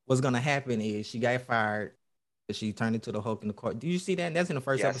 Well, what's gonna happen is she got fired. She turned into the Hulk in the court. Do you see that? That's in the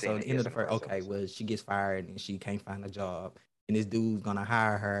first episode. End of the first. Okay. Well, she gets fired and she can't find a job, and this dude's gonna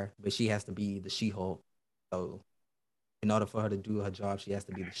hire her, but she has to be the She-Hulk. So, in order for her to do her job, she has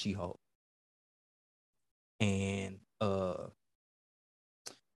to be the She-Hulk. And I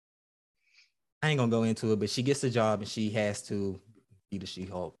ain't gonna go into it, but she gets the job and she has to be the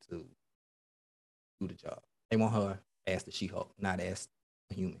She-Hulk to do the job. They want her as the She-Hulk, not as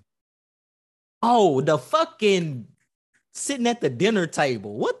a human. Oh, the fucking sitting at the dinner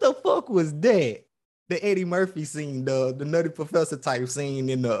table. What the fuck was that? The Eddie Murphy scene, the Nutty Professor type scene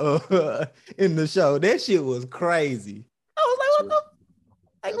in the show. That shit was crazy. I was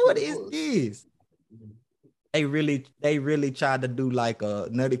like, what is this? They really tried to do like a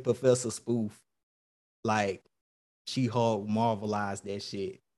Nutty Professor spoof. Like She-Hulk marvelized that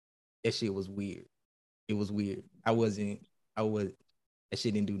shit. That shit was weird. It was weird. That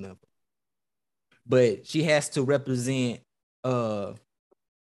shit didn't do nothing. But she has to represent what's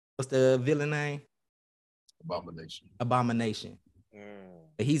the villain name? Abomination.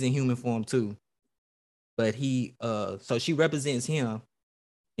 But he's in human form too. But so she represents him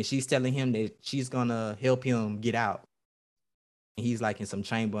and she's telling him that she's gonna help him get out. And he's like in some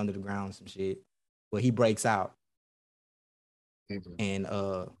chamber under the ground, some shit. Well, he breaks out. Mm-hmm. And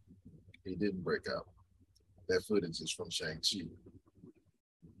he didn't break out. That footage is from Shang-Chi.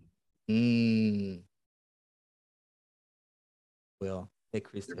 Well, that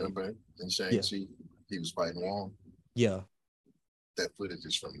Chris. Remember in Shang-Chi, he was fighting Wong? Yeah. That footage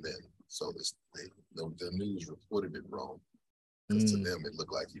is from then. So the news reported it wrong. Because to them, it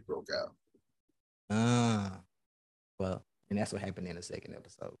looked like he broke out. Well, and that's what happened in the second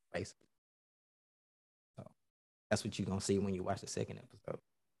episode, basically. So that's what you're going to see when you watch the second episode.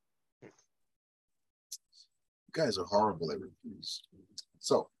 You guys are horrible at reviews.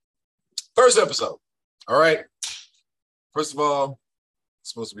 So, first episode. All right. First of all, it's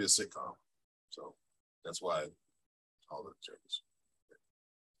supposed to be a sitcom. So that's why all of the jokes.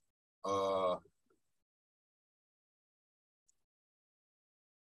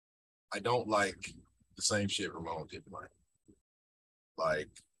 I don't like the same shit Ramon didn't like. Like,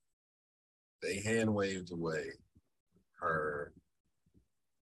 they hand waved away her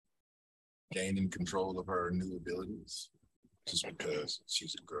gaining control of her new abilities just because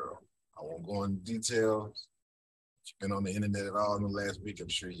she's a girl. I won't go into details. If you've been on the internet at all in the last week, I'm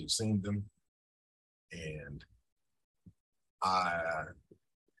sure you've seen them. And I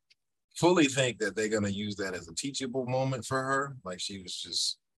fully think that they're going to use that as a teachable moment for her. Like, she was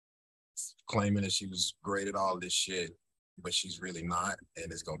just claiming that she was great at all this shit, but she's really not.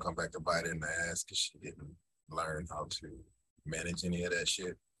 And it's going to come back to bite her in the ass because she didn't learn how to manage any of that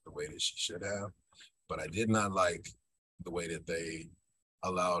shit the way that she should have. But I did not like the way that they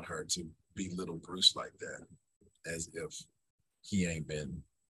allowed her to belittle Bruce like that, as if he ain't been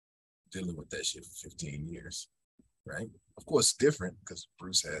dealing with that shit for 15 years, right? Of course, it's different because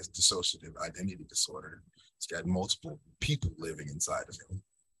Bruce has dissociative identity disorder. He's got multiple people living inside of him.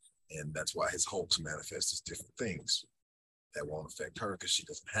 And that's why his Hulks manifest as different things that won't affect her because she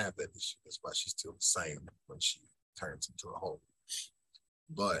doesn't have that issue. That's why she's still the same when she turns into a Hulk.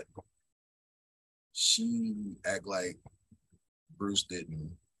 But she act like Bruce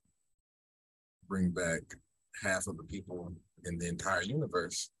didn't bring back half of the people in the entire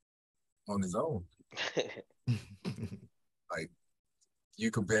universe on his own. Like,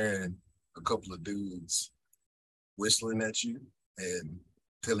 you comparing a couple of dudes whistling at you and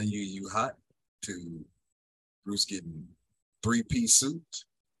telling you you hot to Bruce getting 3-piece suit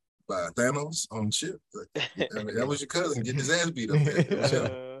by Thanos on ship. Like, I mean, that was your cousin getting his ass beat up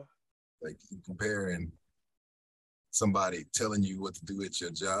there. Like, you comparing somebody telling you what to do at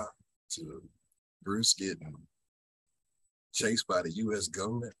your job to Bruce getting chased by the U.S.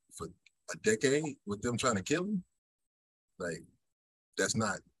 government for a decade with them trying to kill him. Like, that's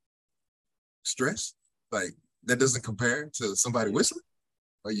not stress. Like, that doesn't compare to somebody whistling.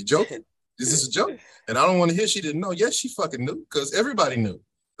 Are you joking? Is this a joke? And I don't want to hear she didn't know. Yes, she fucking knew because everybody knew.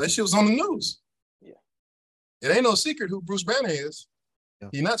 That shit was on the news. Yeah. It ain't no secret who Bruce Banner is. Yeah.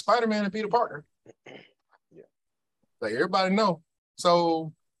 He's not Spider-Man and Peter Parker. Yeah. Like, everybody know.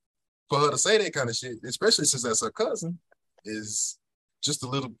 So for her to say that kind of shit, especially since that's her cousin, is just a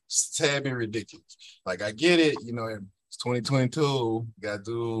little tad bit ridiculous. Like, I get it, you know, it's 2022, you gotta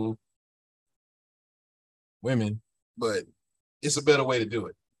do women, but it's a better way to do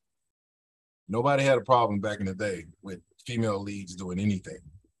it. Nobody had a problem back in the day with female leads doing anything,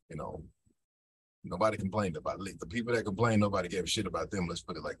 you know. Nobody complained about it. The people that complained, nobody gave a shit about them, let's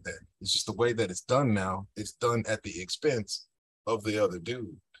put it like that. It's just the way that it's done now, it's done at the expense of the other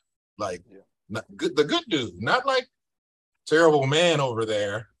dude. Like, not good, the good dude, not like terrible man over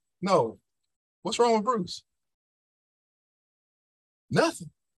there. No. What's wrong with Bruce?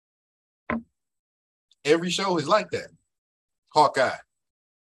 Nothing. Every show is like that. Hawkeye.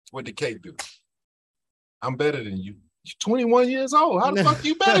 What did Kate do? I'm better than you. You're 21 years old. How the fuck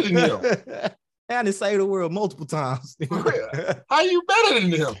you better than him? And to save the world multiple times. How you better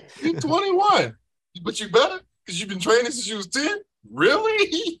than him? You're 21. But you better? Because you've been training since you was 10?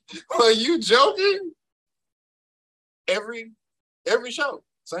 Really? Are you joking? Every show.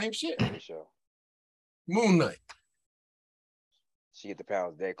 Same shit. Every show. Moon Knight. She get the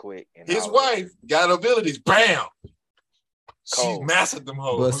powers that quick. And his wife got abilities. Bam! Cold. She mastered them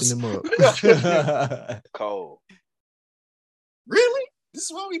hoes. Busting them up. Cold. Really? This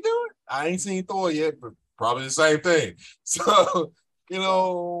is what we doing? I ain't seen Thor yet, but probably the same thing. So, you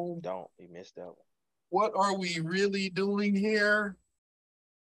know. Don't. You missed out. What are we really doing here?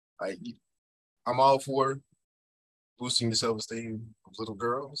 I'm all for boosting the self-esteem of little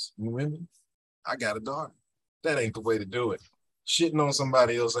girls and women. I got a daughter. That ain't the way to do it. Shitting on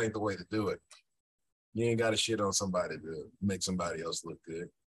somebody else ain't the way to do it. You ain't got to shit on somebody to make somebody else look good.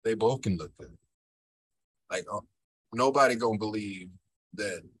 They both can look good. Like, nobody gonna believe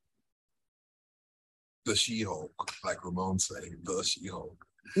that the She-Hulk, like Ramon said, the She-Hulk,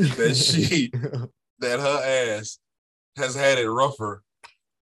 that her ass has had it rougher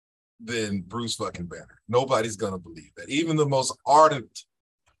than Bruce fucking Banner. Nobody's gonna believe that. Even the most ardent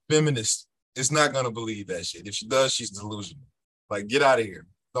feminist is not gonna believe that shit. If she does, she's delusional. Like, get out of here.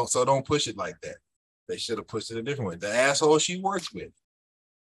 Don't push it like that. They should have pushed it a different way. The asshole she works with,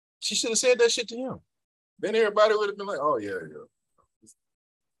 she should have said that shit to him. Then everybody would have been like, oh, yeah.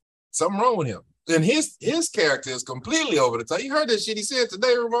 Something wrong with him. And his character is completely over the top. You heard that shit he said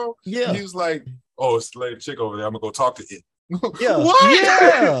today, Ramon? Yeah. He was like, oh, it's a lady chick over there. I'm going to go talk to it. Yeah. What?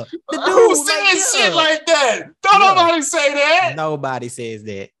 Yeah. The Who dude, says like, shit like that? Don't nobody say that. Nobody says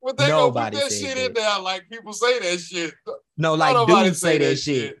that. But they gonna put Nobody that says shit that. in there like people say that shit. No, Don't like nobody dudes say that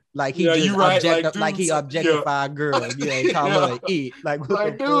shit. Like he Yeah, just you right. Like he dudes, objectified girls. Yeah, call her it. Like what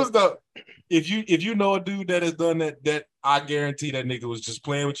like the dudes fuck? though. If you know a dude that has done that I guarantee that nigga was just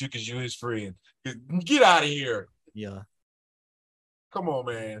playing with you because you his friend. Get out of here. Yeah. Come on,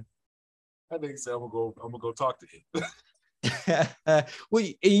 man. I think so. I'm gonna go talk to him. Well,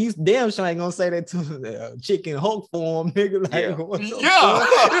 you damn sure ain't gonna say that to chicken Hulk form, nigga. Like, what the Yeah.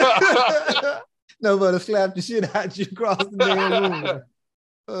 fuck? Nobody slap the shit out you across the damn room.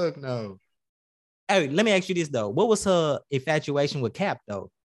 Fuck no. Hey, let me ask you this though. What was her infatuation with Cap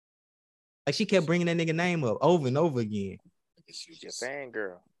though? Like she kept bringing that nigga name up over and over again. I guess she was She's a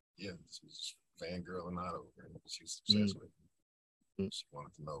fangirl. Yeah, she was fangirling out over her. She was obsessed with him. She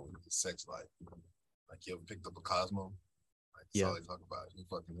wanted to know what his sex life. Like you ever picked up a Cosmo? Like saw they talk about it. You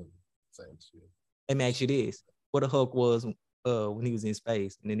fucking same shit. Let me ask you this. What the Hulk was when he was in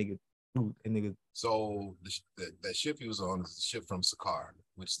space and the nigga. So that ship he was on is the ship from Sakaar,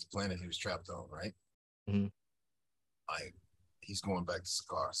 which is the planet he was trapped on, right? Mm-hmm. Like he's going back to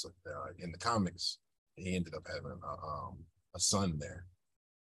Sakaar. So in the comics, he ended up having a son there.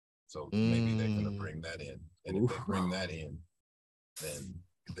 So maybe they're gonna bring that in. And if they bring that in, then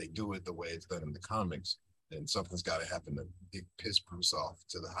if they do it the way it's done in the comics, then something's got to happen to piss Bruce off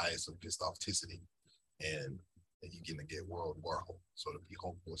to the highest of pissed offticity, and you're gonna get World War Hulk. So it'll be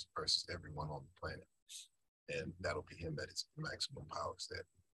Hulk versus everyone on the planet, and that'll be him at his maximum power set.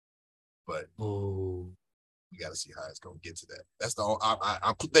 But we got to see how it's gonna get to that. That's the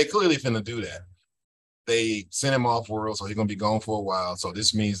they clearly finna do that. They sent him off world, so he's gonna be gone for a while. So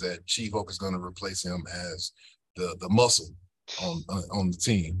this means that She-Hulk is gonna replace him as the muscle on the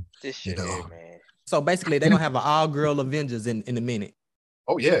team. This shit, here, man. So basically, they're gonna have an all-girl Avengers in a minute.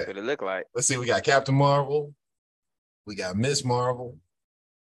 Oh yeah. What it look like? Let's see. We got Captain Marvel. We got Miss Marvel.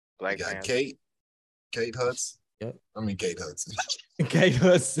 Black we got Panther. Kate Hudson. Yep. I mean Kate Hudson. Kate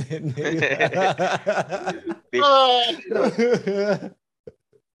Hudson. We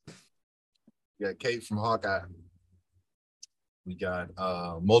got Kate from Hawkeye. We got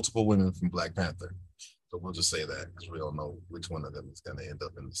multiple women from Black Panther. So we'll just say that because we don't know which one of them is going to end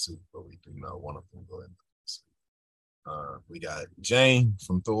up in the suit, but we do know one of them will end up in the suit. We got Jane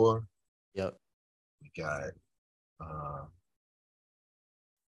from Thor. Yep. We got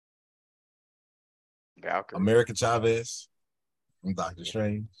Valkyrie. America Chavez from Doctor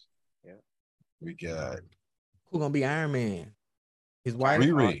Strange. Yeah. We got who gonna be Iron Man? His wife.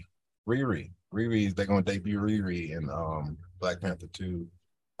 Riri. They're gonna debut Riri in Black Panther 2.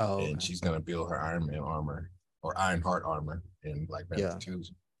 Oh, and she's gonna build her Iron Man armor or Ironheart armor in Black Panther 2.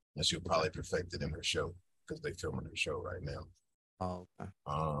 And she'll probably perfect it in her show because they're filming her show right now. Oh, okay.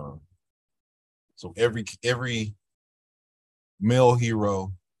 So every male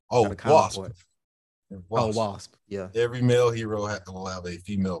hero. Wasp. Wasp. Yeah. Every male hero will have a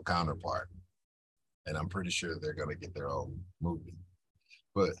female counterpart, and I'm pretty sure they're gonna get their own movie.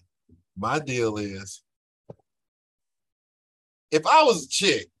 But my deal is, if I was a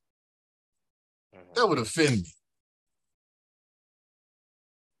chick, that would offend me.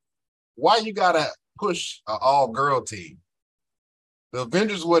 Why you gotta push an all-girl team? The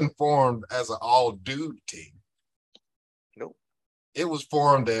Avengers wasn't formed as an all-dude team. Nope. It was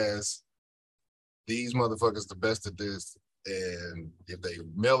formed as these motherfuckers the best at this, and if they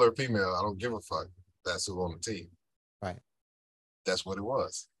male or female, I don't give a fuck. That's who on the team. Right. That's what it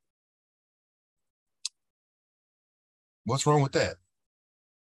was. What's wrong with that?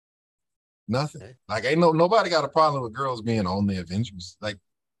 Nothing. Like ain't nobody got a problem with girls being on the Avengers. Like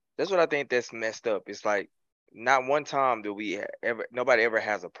that's what I think that's messed up. It's like not one time do nobody ever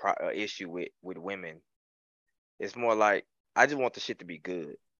has a issue with women. It's more like I just want the shit to be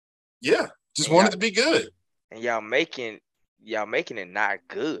good. Yeah, just want it to be good. And y'all making it not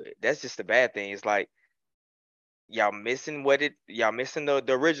good. That's just the bad thing. It's like y'all missing the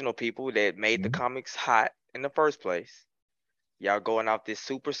original people that made the comics hot in the first place. Y'all going off this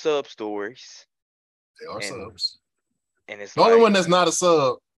super sub stories. They are subs. And it's the only one that's not a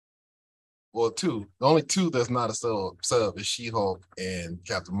sub. Well, two. The only two that's not a sub is She-Hulk and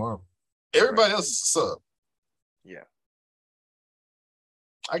Captain Marvel. Everybody else is a sub. Yeah.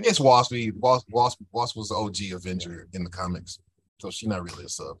 I guess Wasp was the OG Avenger in the comics, so she's not really a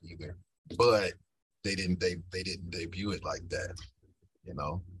sub either. But they didn't debut it like that, you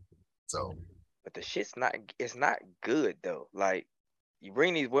know. So, but the shit's not good though. Like you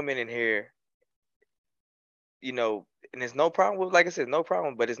bring these women in here, you know, and there's no problem with, like I said, no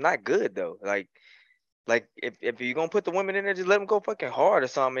problem, but it's not good though. Like Like if you're gonna put the women in there, just let them go fucking hard or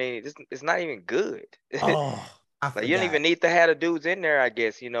something. I mean, it's not even good. Oh, I Like you don't even need to have the dudes in there, I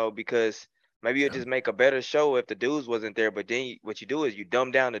guess, because maybe you'll just make a better show if the dudes wasn't there. But then what you do is you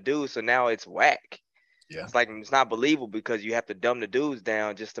dumb down the dudes, so now it's whack. Yeah. It's like it's not believable because you have to dumb the dudes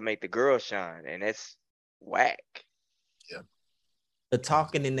down just to make the girls shine, and that's whack. Yeah. The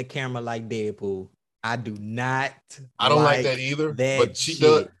talking in the camera like Deadpool. I do not. I don't like that either. But she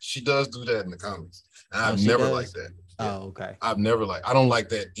does. shit. She does do that in the comics. And Oh, I've she never does? liked that. Yeah. Oh, okay. I don't like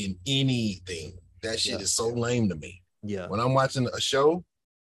that in anything. That shit is so lame to me. Yeah. When I'm watching a show,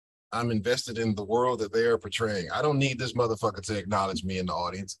 I'm invested in the world that they are portraying. I don't need this motherfucker to acknowledge me in the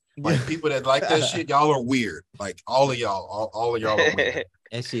audience. Like people that like that shit, y'all are weird. Like all of y'all are weird.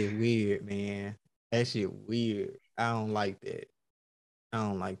 That shit weird, man. That shit weird. I don't like that. I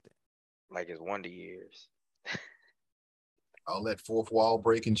don't like that. Like it's Wonder Years. All that fourth wall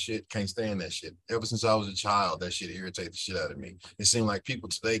breaking shit, can't stand that shit. Ever since I was a child, that shit irritates the shit out of me. It seems like people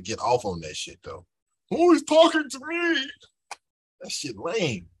today get off on that shit though. Who is talking to me? That shit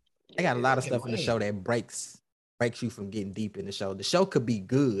lame. They got a lot of stuff in the show that breaks you from getting deep in the show. The show could be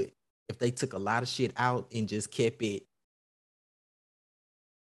good if they took a lot of shit out and just kept it.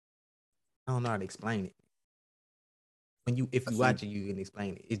 I don't know how to explain it. If you watch it, you can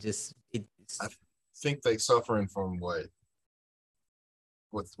explain it. I think they suffering from what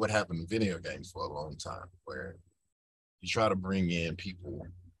happened in video games for a long time, where you try to bring in people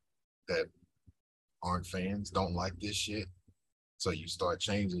that aren't fans, don't like this shit. So you start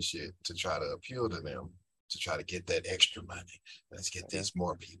changing shit to try to appeal to them, to try to get that extra money. Let's get these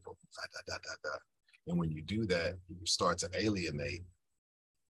more people. And when you do that, you start to alienate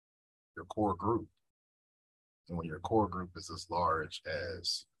your core group. And when your core group is as large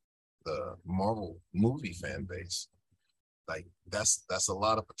as the Marvel movie fan base, like that's a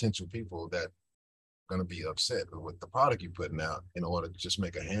lot of potential people that are going to be upset with the product you're putting out in order to just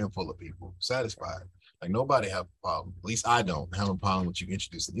make a handful of people satisfied. Like nobody have a problem. At least I don't have a problem with you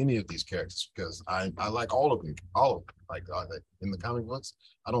introducing any of these characters because I like all of them. Like in the comic books,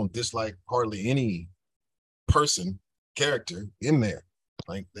 I don't dislike hardly any character in there.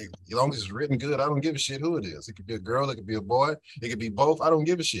 Like as long as it's written good, I don't give a shit who it is. It could be a girl, it could be a boy, it could be both. I don't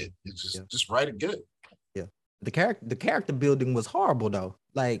give a shit. It's just write it good. Yeah. The character building was horrible though.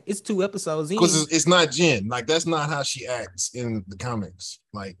 Like it's 2 episodes in. Because it's not Jen. Like that's not how she acts in the comics.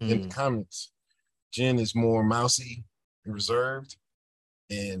 Like in the comics, Jen is more mousy and reserved.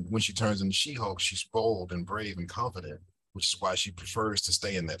 And when she turns into She-Hulk, she's bold and brave and confident, which is why she prefers to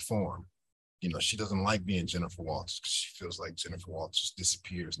stay in that form. She doesn't like being Jennifer Waltz because she feels like Jennifer Waltz just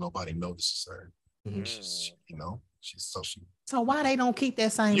disappears. Nobody notices her. Mm-hmm. So why they don't keep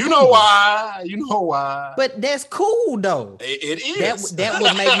that same? You know why? But that's cool though. It is. That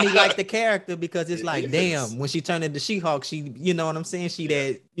would make me like the character because it's like, damn, when she turned into She-Hulk, she, you know what I'm saying? She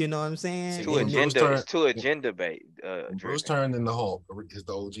that, you know what I'm saying? It's too agenda bait. Bruce turned into Hulk is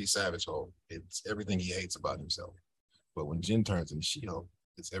the OG Savage Hulk. It's everything he hates about himself. But when Jen turns into She-Hulk,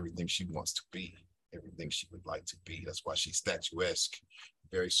 it's everything she wants to be, everything she would like to be. That's why she's statuesque,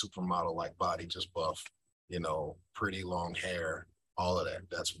 very supermodel-like body, just buff, pretty long hair, all of that.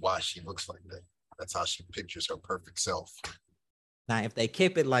 That's why she looks like that. That's how she pictures her perfect self. Now, if they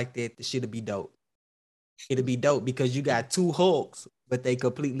kept it like that, the shit'd be dope. It'd be dope because you got 2 Hulks, but they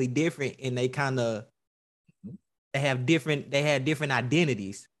completely different and they had different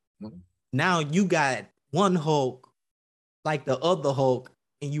identities. Mm-hmm. Now you got one Hulk like the other Hulk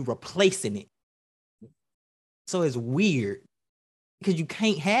and you replacing it. So it's weird because you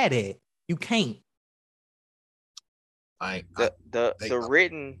can't have that. You can't. The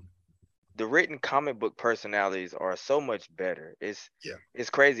written comic book personalities are so much better. It's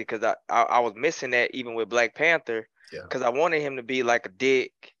crazy because I was missing that even with Black Panther because I wanted him to be like a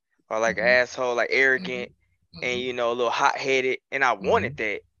dick or like an asshole, like arrogant and a little hot-headed, and I wanted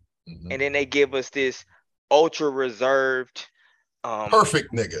that. And then they give us this ultra reserved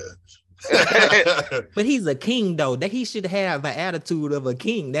perfect nigga. But he's a king though. That he should have an attitude of a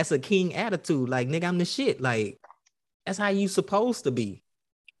king. That's a king attitude. Like, nigga, I'm the shit. Like, that's how you supposed to be.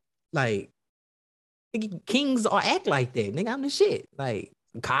 Like, kings are act like that. Nigga, I'm the shit. Like,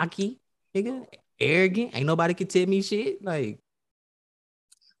 cocky, nigga, arrogant. Ain't nobody can tell me shit. Like,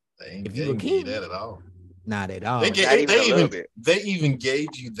 if you a king, that at all. Not at all. They even gave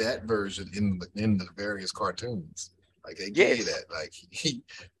you that version in the various cartoons. Like they gave you that. Like he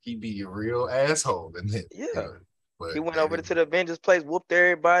be a real asshole in it. Yeah. But he went over to the Avengers place, whooped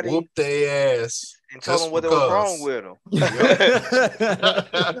everybody, whooped their ass, and told them what was wrong with them.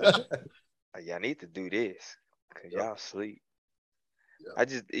 Like, y'all need to do this because y'all sleep. I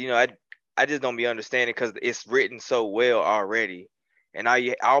just, I I just don't be understanding because it's written so well already, and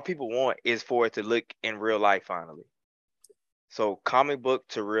all people want is for it to look in real life finally. So comic book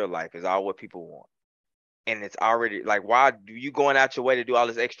to real life is all what people want, and it's already like, why do you going out your way to do all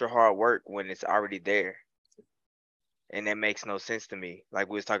this extra hard work when it's already there? And that makes no sense to me. Like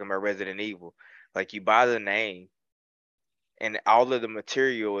we was talking about Resident Evil, like you buy the name, and all of the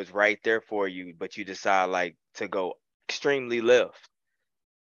material is right there for you, but you decide like to go extremely left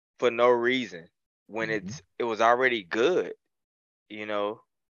for no reason when it was already good, you know.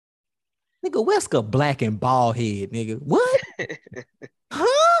 Nigga, Wesker black and bald head, nigga. What?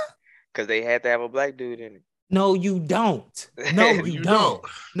 Huh? Because they had to have a black dude in it. No, you don't. No, you don't.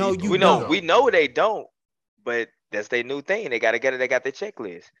 No, you don't. We know they don't, but that's their new thing. They gotta get it. They got their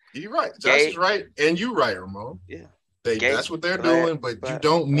checklist. You're right. Josh is right, and you right, Ramon. Yeah. That's what they're doing, but you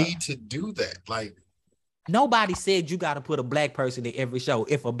don't need to do that. Like, nobody said you got to put a black person in every show.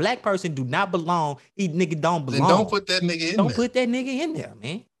 If a black person do not belong, he nigga don't belong. Then don't put that nigga in there. Don't put that nigga in there,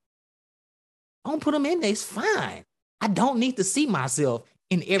 man. Don't put him in there. It's fine. I don't need to see myself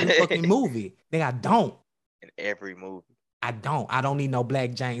in every fucking movie. Nigga, I don't. In every movie. I don't. I don't need no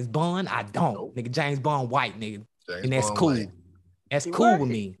black James Bond. I don't. Nope. Nigga, James Bond white, nigga. And that's Bond cool. white. That's cool with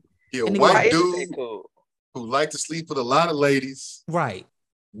me. He a white dude who like to sleep with a lot of ladies. Right.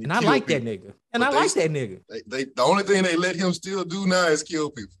 And I like that nigga. And I like that nigga. They the only thing they let him still do now is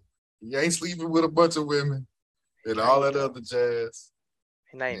kill people. He ain't sleeping with a bunch of women and all that other jazz.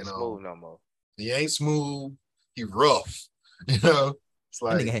 He ain't smooth no more. He ain't smooth. He rough. You know? It's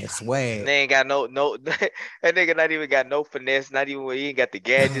like that nigga had swag. They ain't got no that nigga not even got no finesse, not even when he ain't got the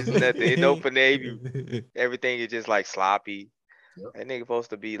gadgets, nothing, no finesse. Everything is just like sloppy. Yep. That nigga supposed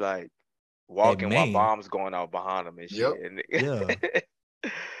to be like walking while bombs going off behind him and shit. Yep.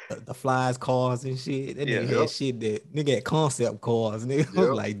 The flies cars and shit. That nigga had shit that nigga had concept cars. Nigga was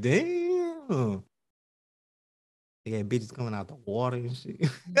like, damn. They had bitches coming out the water and shit.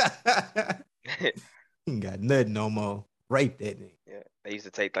 He ain't got nothing no more. Rape that nigga. Yeah. They used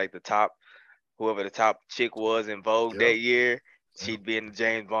to take like the top, whoever the top chick was in Vogue that year, she'd be in the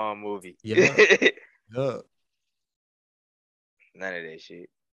James Bond movie. Yeah. None of that shit.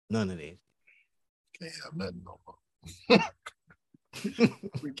 None of that. Can't have nothing no more.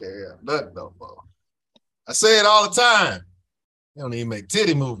 We can't have nothing no more. I say it all the time. They don't even make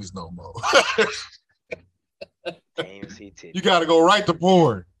titty movies no more. Can't even see titties. You gotta go right to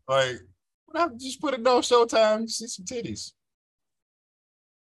porn. Like, just put it on Showtime, you see some titties.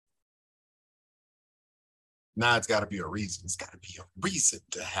 Now it's gotta be a reason. It's gotta be a reason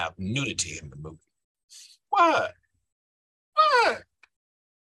to have nudity in the movie. Why? Why?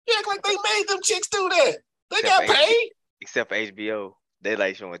 You act like they made them chicks do that. They got paid. Except for HBO. They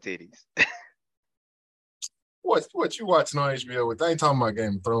like showing titties. What you watching on HBO with? I ain't talking about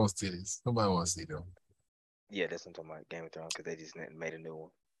Game of Thrones titties. Nobody want to see them. Yeah, that's what I'm talking about. Game of Thrones, because they just made a new one.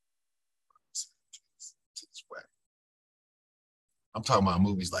 I'm talking about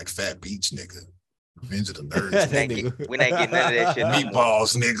movies like Fat Beach, nigga. Revenge of the Nerds. We ain't getting none of that shit.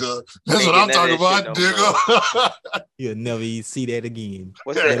 Meatballs, nigga. That's what I'm talking about, nigga. You'll never even see that again.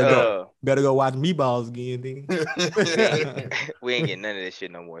 What's that? Better go watch Meatballs again, nigga. We ain't getting none of that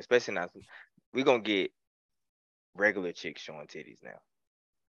shit no more. Especially not. We gonna get regular chicks showing titties now.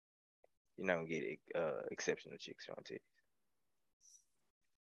 You're not gonna get exceptional chicks showing titties.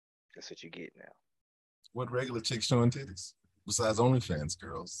 That's what you get now. What regular chicks showing titties? Besides OnlyFans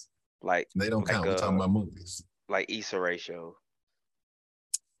girls. Like they don't count. We're talking about movies. Like Issa Rae show.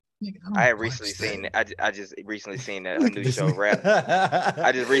 I had recently seen. I just recently seen that new show Rap.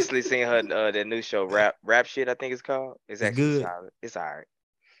 I just recently seen her that new show Rap shit. I think it's called. It's actually good. solid. It's alright.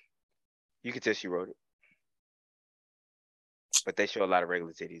 You can tell she wrote it, but they show a lot of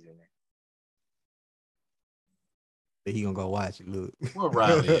regular titties in there. He gonna go watch it. Look. What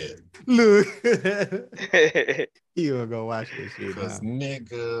Riley at? Look. He gonna go watch that shit. Cause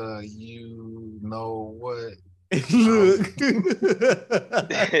nigga, you know what? Look.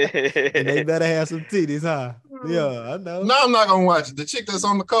 And they better have some titties, huh? Yeah, I know. No, I'm not gonna watch it. The chick that's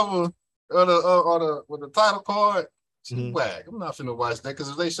on the cover or with the title card, she's whack. I'm not finna watch that because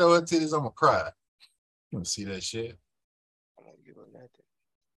if they show her titties, I'm gonna cry. You wanna see that shit? I'm gonna give her nothing.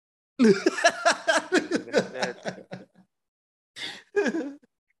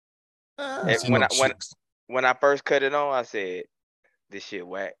 When I first cut it on, I said, "This shit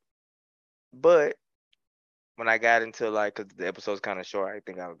whack." But when I got into like, cause the episode's kind of short, I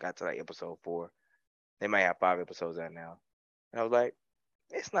think I got to like episode 4. They might have 5 episodes out now, and I was like,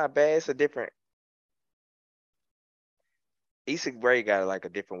 "It's not bad. It's a different." Issa Rae got like a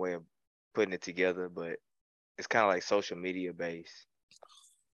different way of putting it together, but it's kind of like social media based.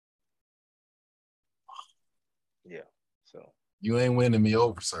 Yeah. So you ain't winning me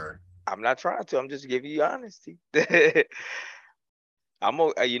over, sir. I'm not trying to. I'm just giving you honesty. I'm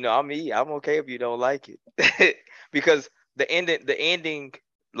me. I'm okay if you don't like it, because the ending,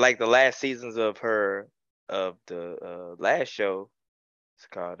 like the last seasons of the last show, it's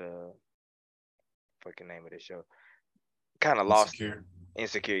called fucking name of the show. Kind of lost me.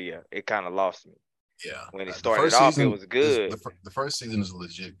 Insecure. Yeah, it kind of lost me. Yeah, when it started off, it was good. The first season is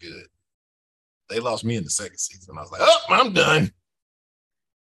legit good. They lost me in the second season. I was like, oh, I'm done.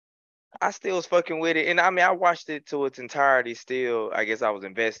 I still was fucking with it, and I mean, I watched it to its entirety. Still, I guess I was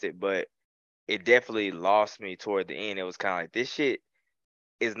invested, but it definitely lost me toward the end. It was kind of like, this shit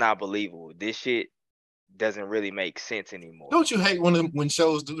is not believable. This shit doesn't really make sense anymore. Don't you hate when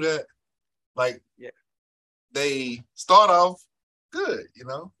shows do that? Like, yeah, they start off good, you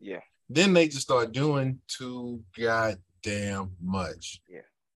know? Yeah. Then they just start doing too goddamn much. Yeah.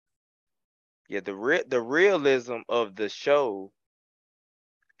 Yeah, the realism of the show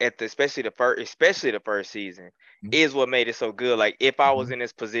especially the first season is what made it so good. Like, if I was in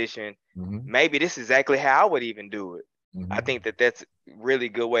this position, maybe this is exactly how I would even do it. I think that's a really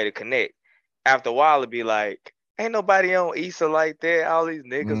good way to connect. After a while, it'd be like, ain't nobody on Issa like that. All these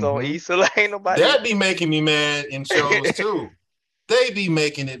niggas on Issa, like, ain't nobody. That be making me mad in shows too. They be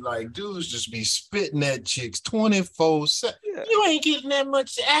making it like dudes just be spitting at chicks 24/7. Yeah. You ain't getting that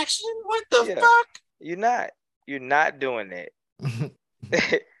much action. What the fuck? You're not doing that.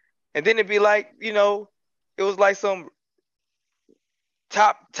 And then it'd be like, you know, it was like some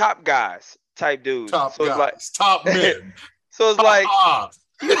top guys type dudes. Top so guys, it's like, top men. So it's like,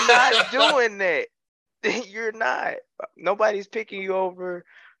 you're not doing that. You're not. Nobody's picking you over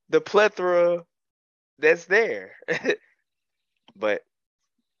the plethora that's there. But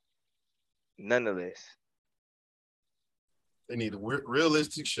nonetheless, they need a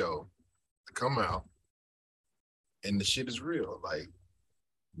realistic show to come out, and the shit is real. Like,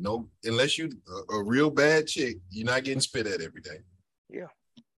 no, unless you a real bad chick, you're not getting spit at every day. Yeah,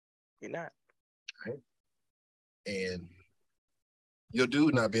 you're not. Right? And your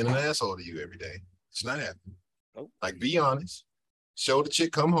dude not being an asshole to you every day. It's not happening. Nope. Like, be honest. Show the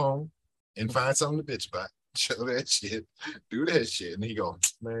chick come home and find something to bitch about. Show that shit. Do that shit. And he go,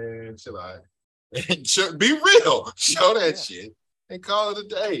 man, chill out. And be real. Show that shit. And call it a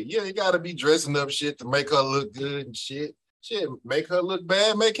day. You ain't got to be dressing up shit to make her look good and shit. Shit, make her look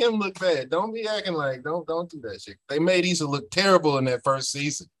bad, make him look bad. Don't be acting like, don't do that shit. They made Issa look terrible in that first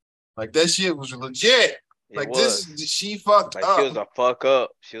season. Like, that shit was legit. Like, she fucked like, up. She was a fuck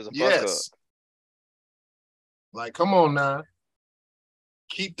up. She was a fuck up. Like, come on now.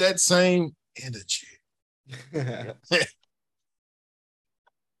 Keep that same energy.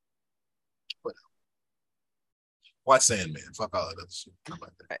 Watch Sandman. Fuck all that other shit. How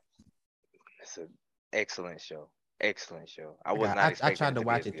about that? It's an excellent show. Excellent show. I tried to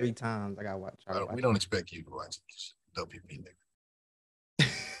watch it 3 times. I got to watch. We don't expect you to watch it. WP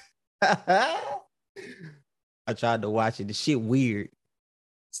nigga. I tried to watch it. The shit weird.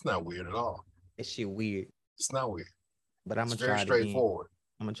 It's not weird at all. That shit weird. It's not weird. But I'm gonna try very straightforward.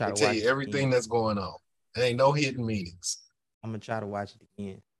 I'm gonna try to tell you everything that's going on. There ain't no hidden meanings. I'm gonna try to watch it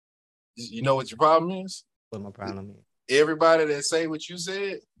again. You know what your problem is? What my problem is? Everybody that say what you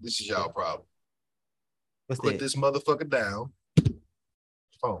said, this is y'all problem. Put this motherfucker down.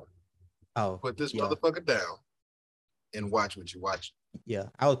 Phone. Oh. Put this motherfucker down and watch what you watch. Yeah,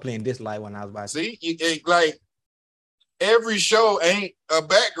 I was playing this light when I was watching. See, like, every show ain't a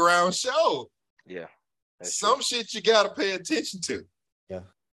background show. Yeah. Some shit you gotta pay attention to. Yeah.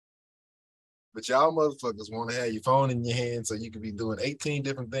 But y'all motherfuckers want to have your phone in your hand so you can be doing 18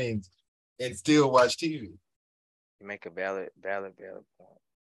 different things and still watch TV. You make a valid point.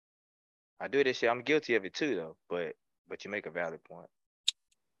 I do this shit. I'm guilty of it too, though. But you make a valid point.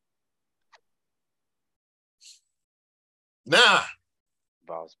 Nah.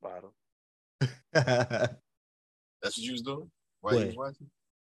 Boss bottle. That's what you was doing? While you was watching?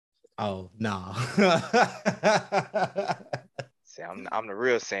 Oh, no. See, I'm the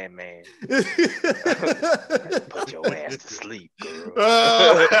real Sandman. Put your ass to sleep, girl.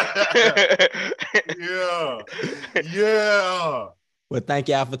 Yeah. Well, thank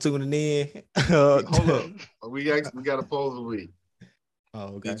y'all for tuning in. Hold on. We got a poll of the week.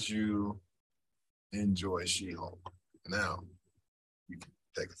 Oh, okay. Did you enjoy She-Hulk? Now, you can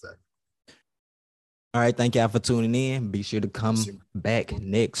take a second. All right, thank y'all for tuning in. Be sure to come back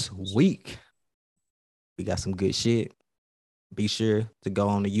next week. We got some good shit. Be sure to go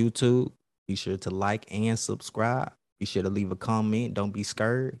on the YouTube. Be sure to like and subscribe. Be sure to leave a comment. Don't be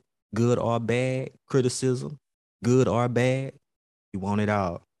scared. Good or bad criticism. Good or bad. You want it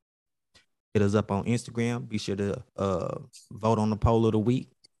all. Hit us up on Instagram. Be sure to vote on the poll of the week.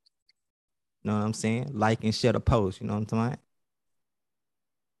 You know what I'm saying? Like and share the post. You know what I'm talking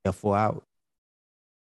about? F4 out.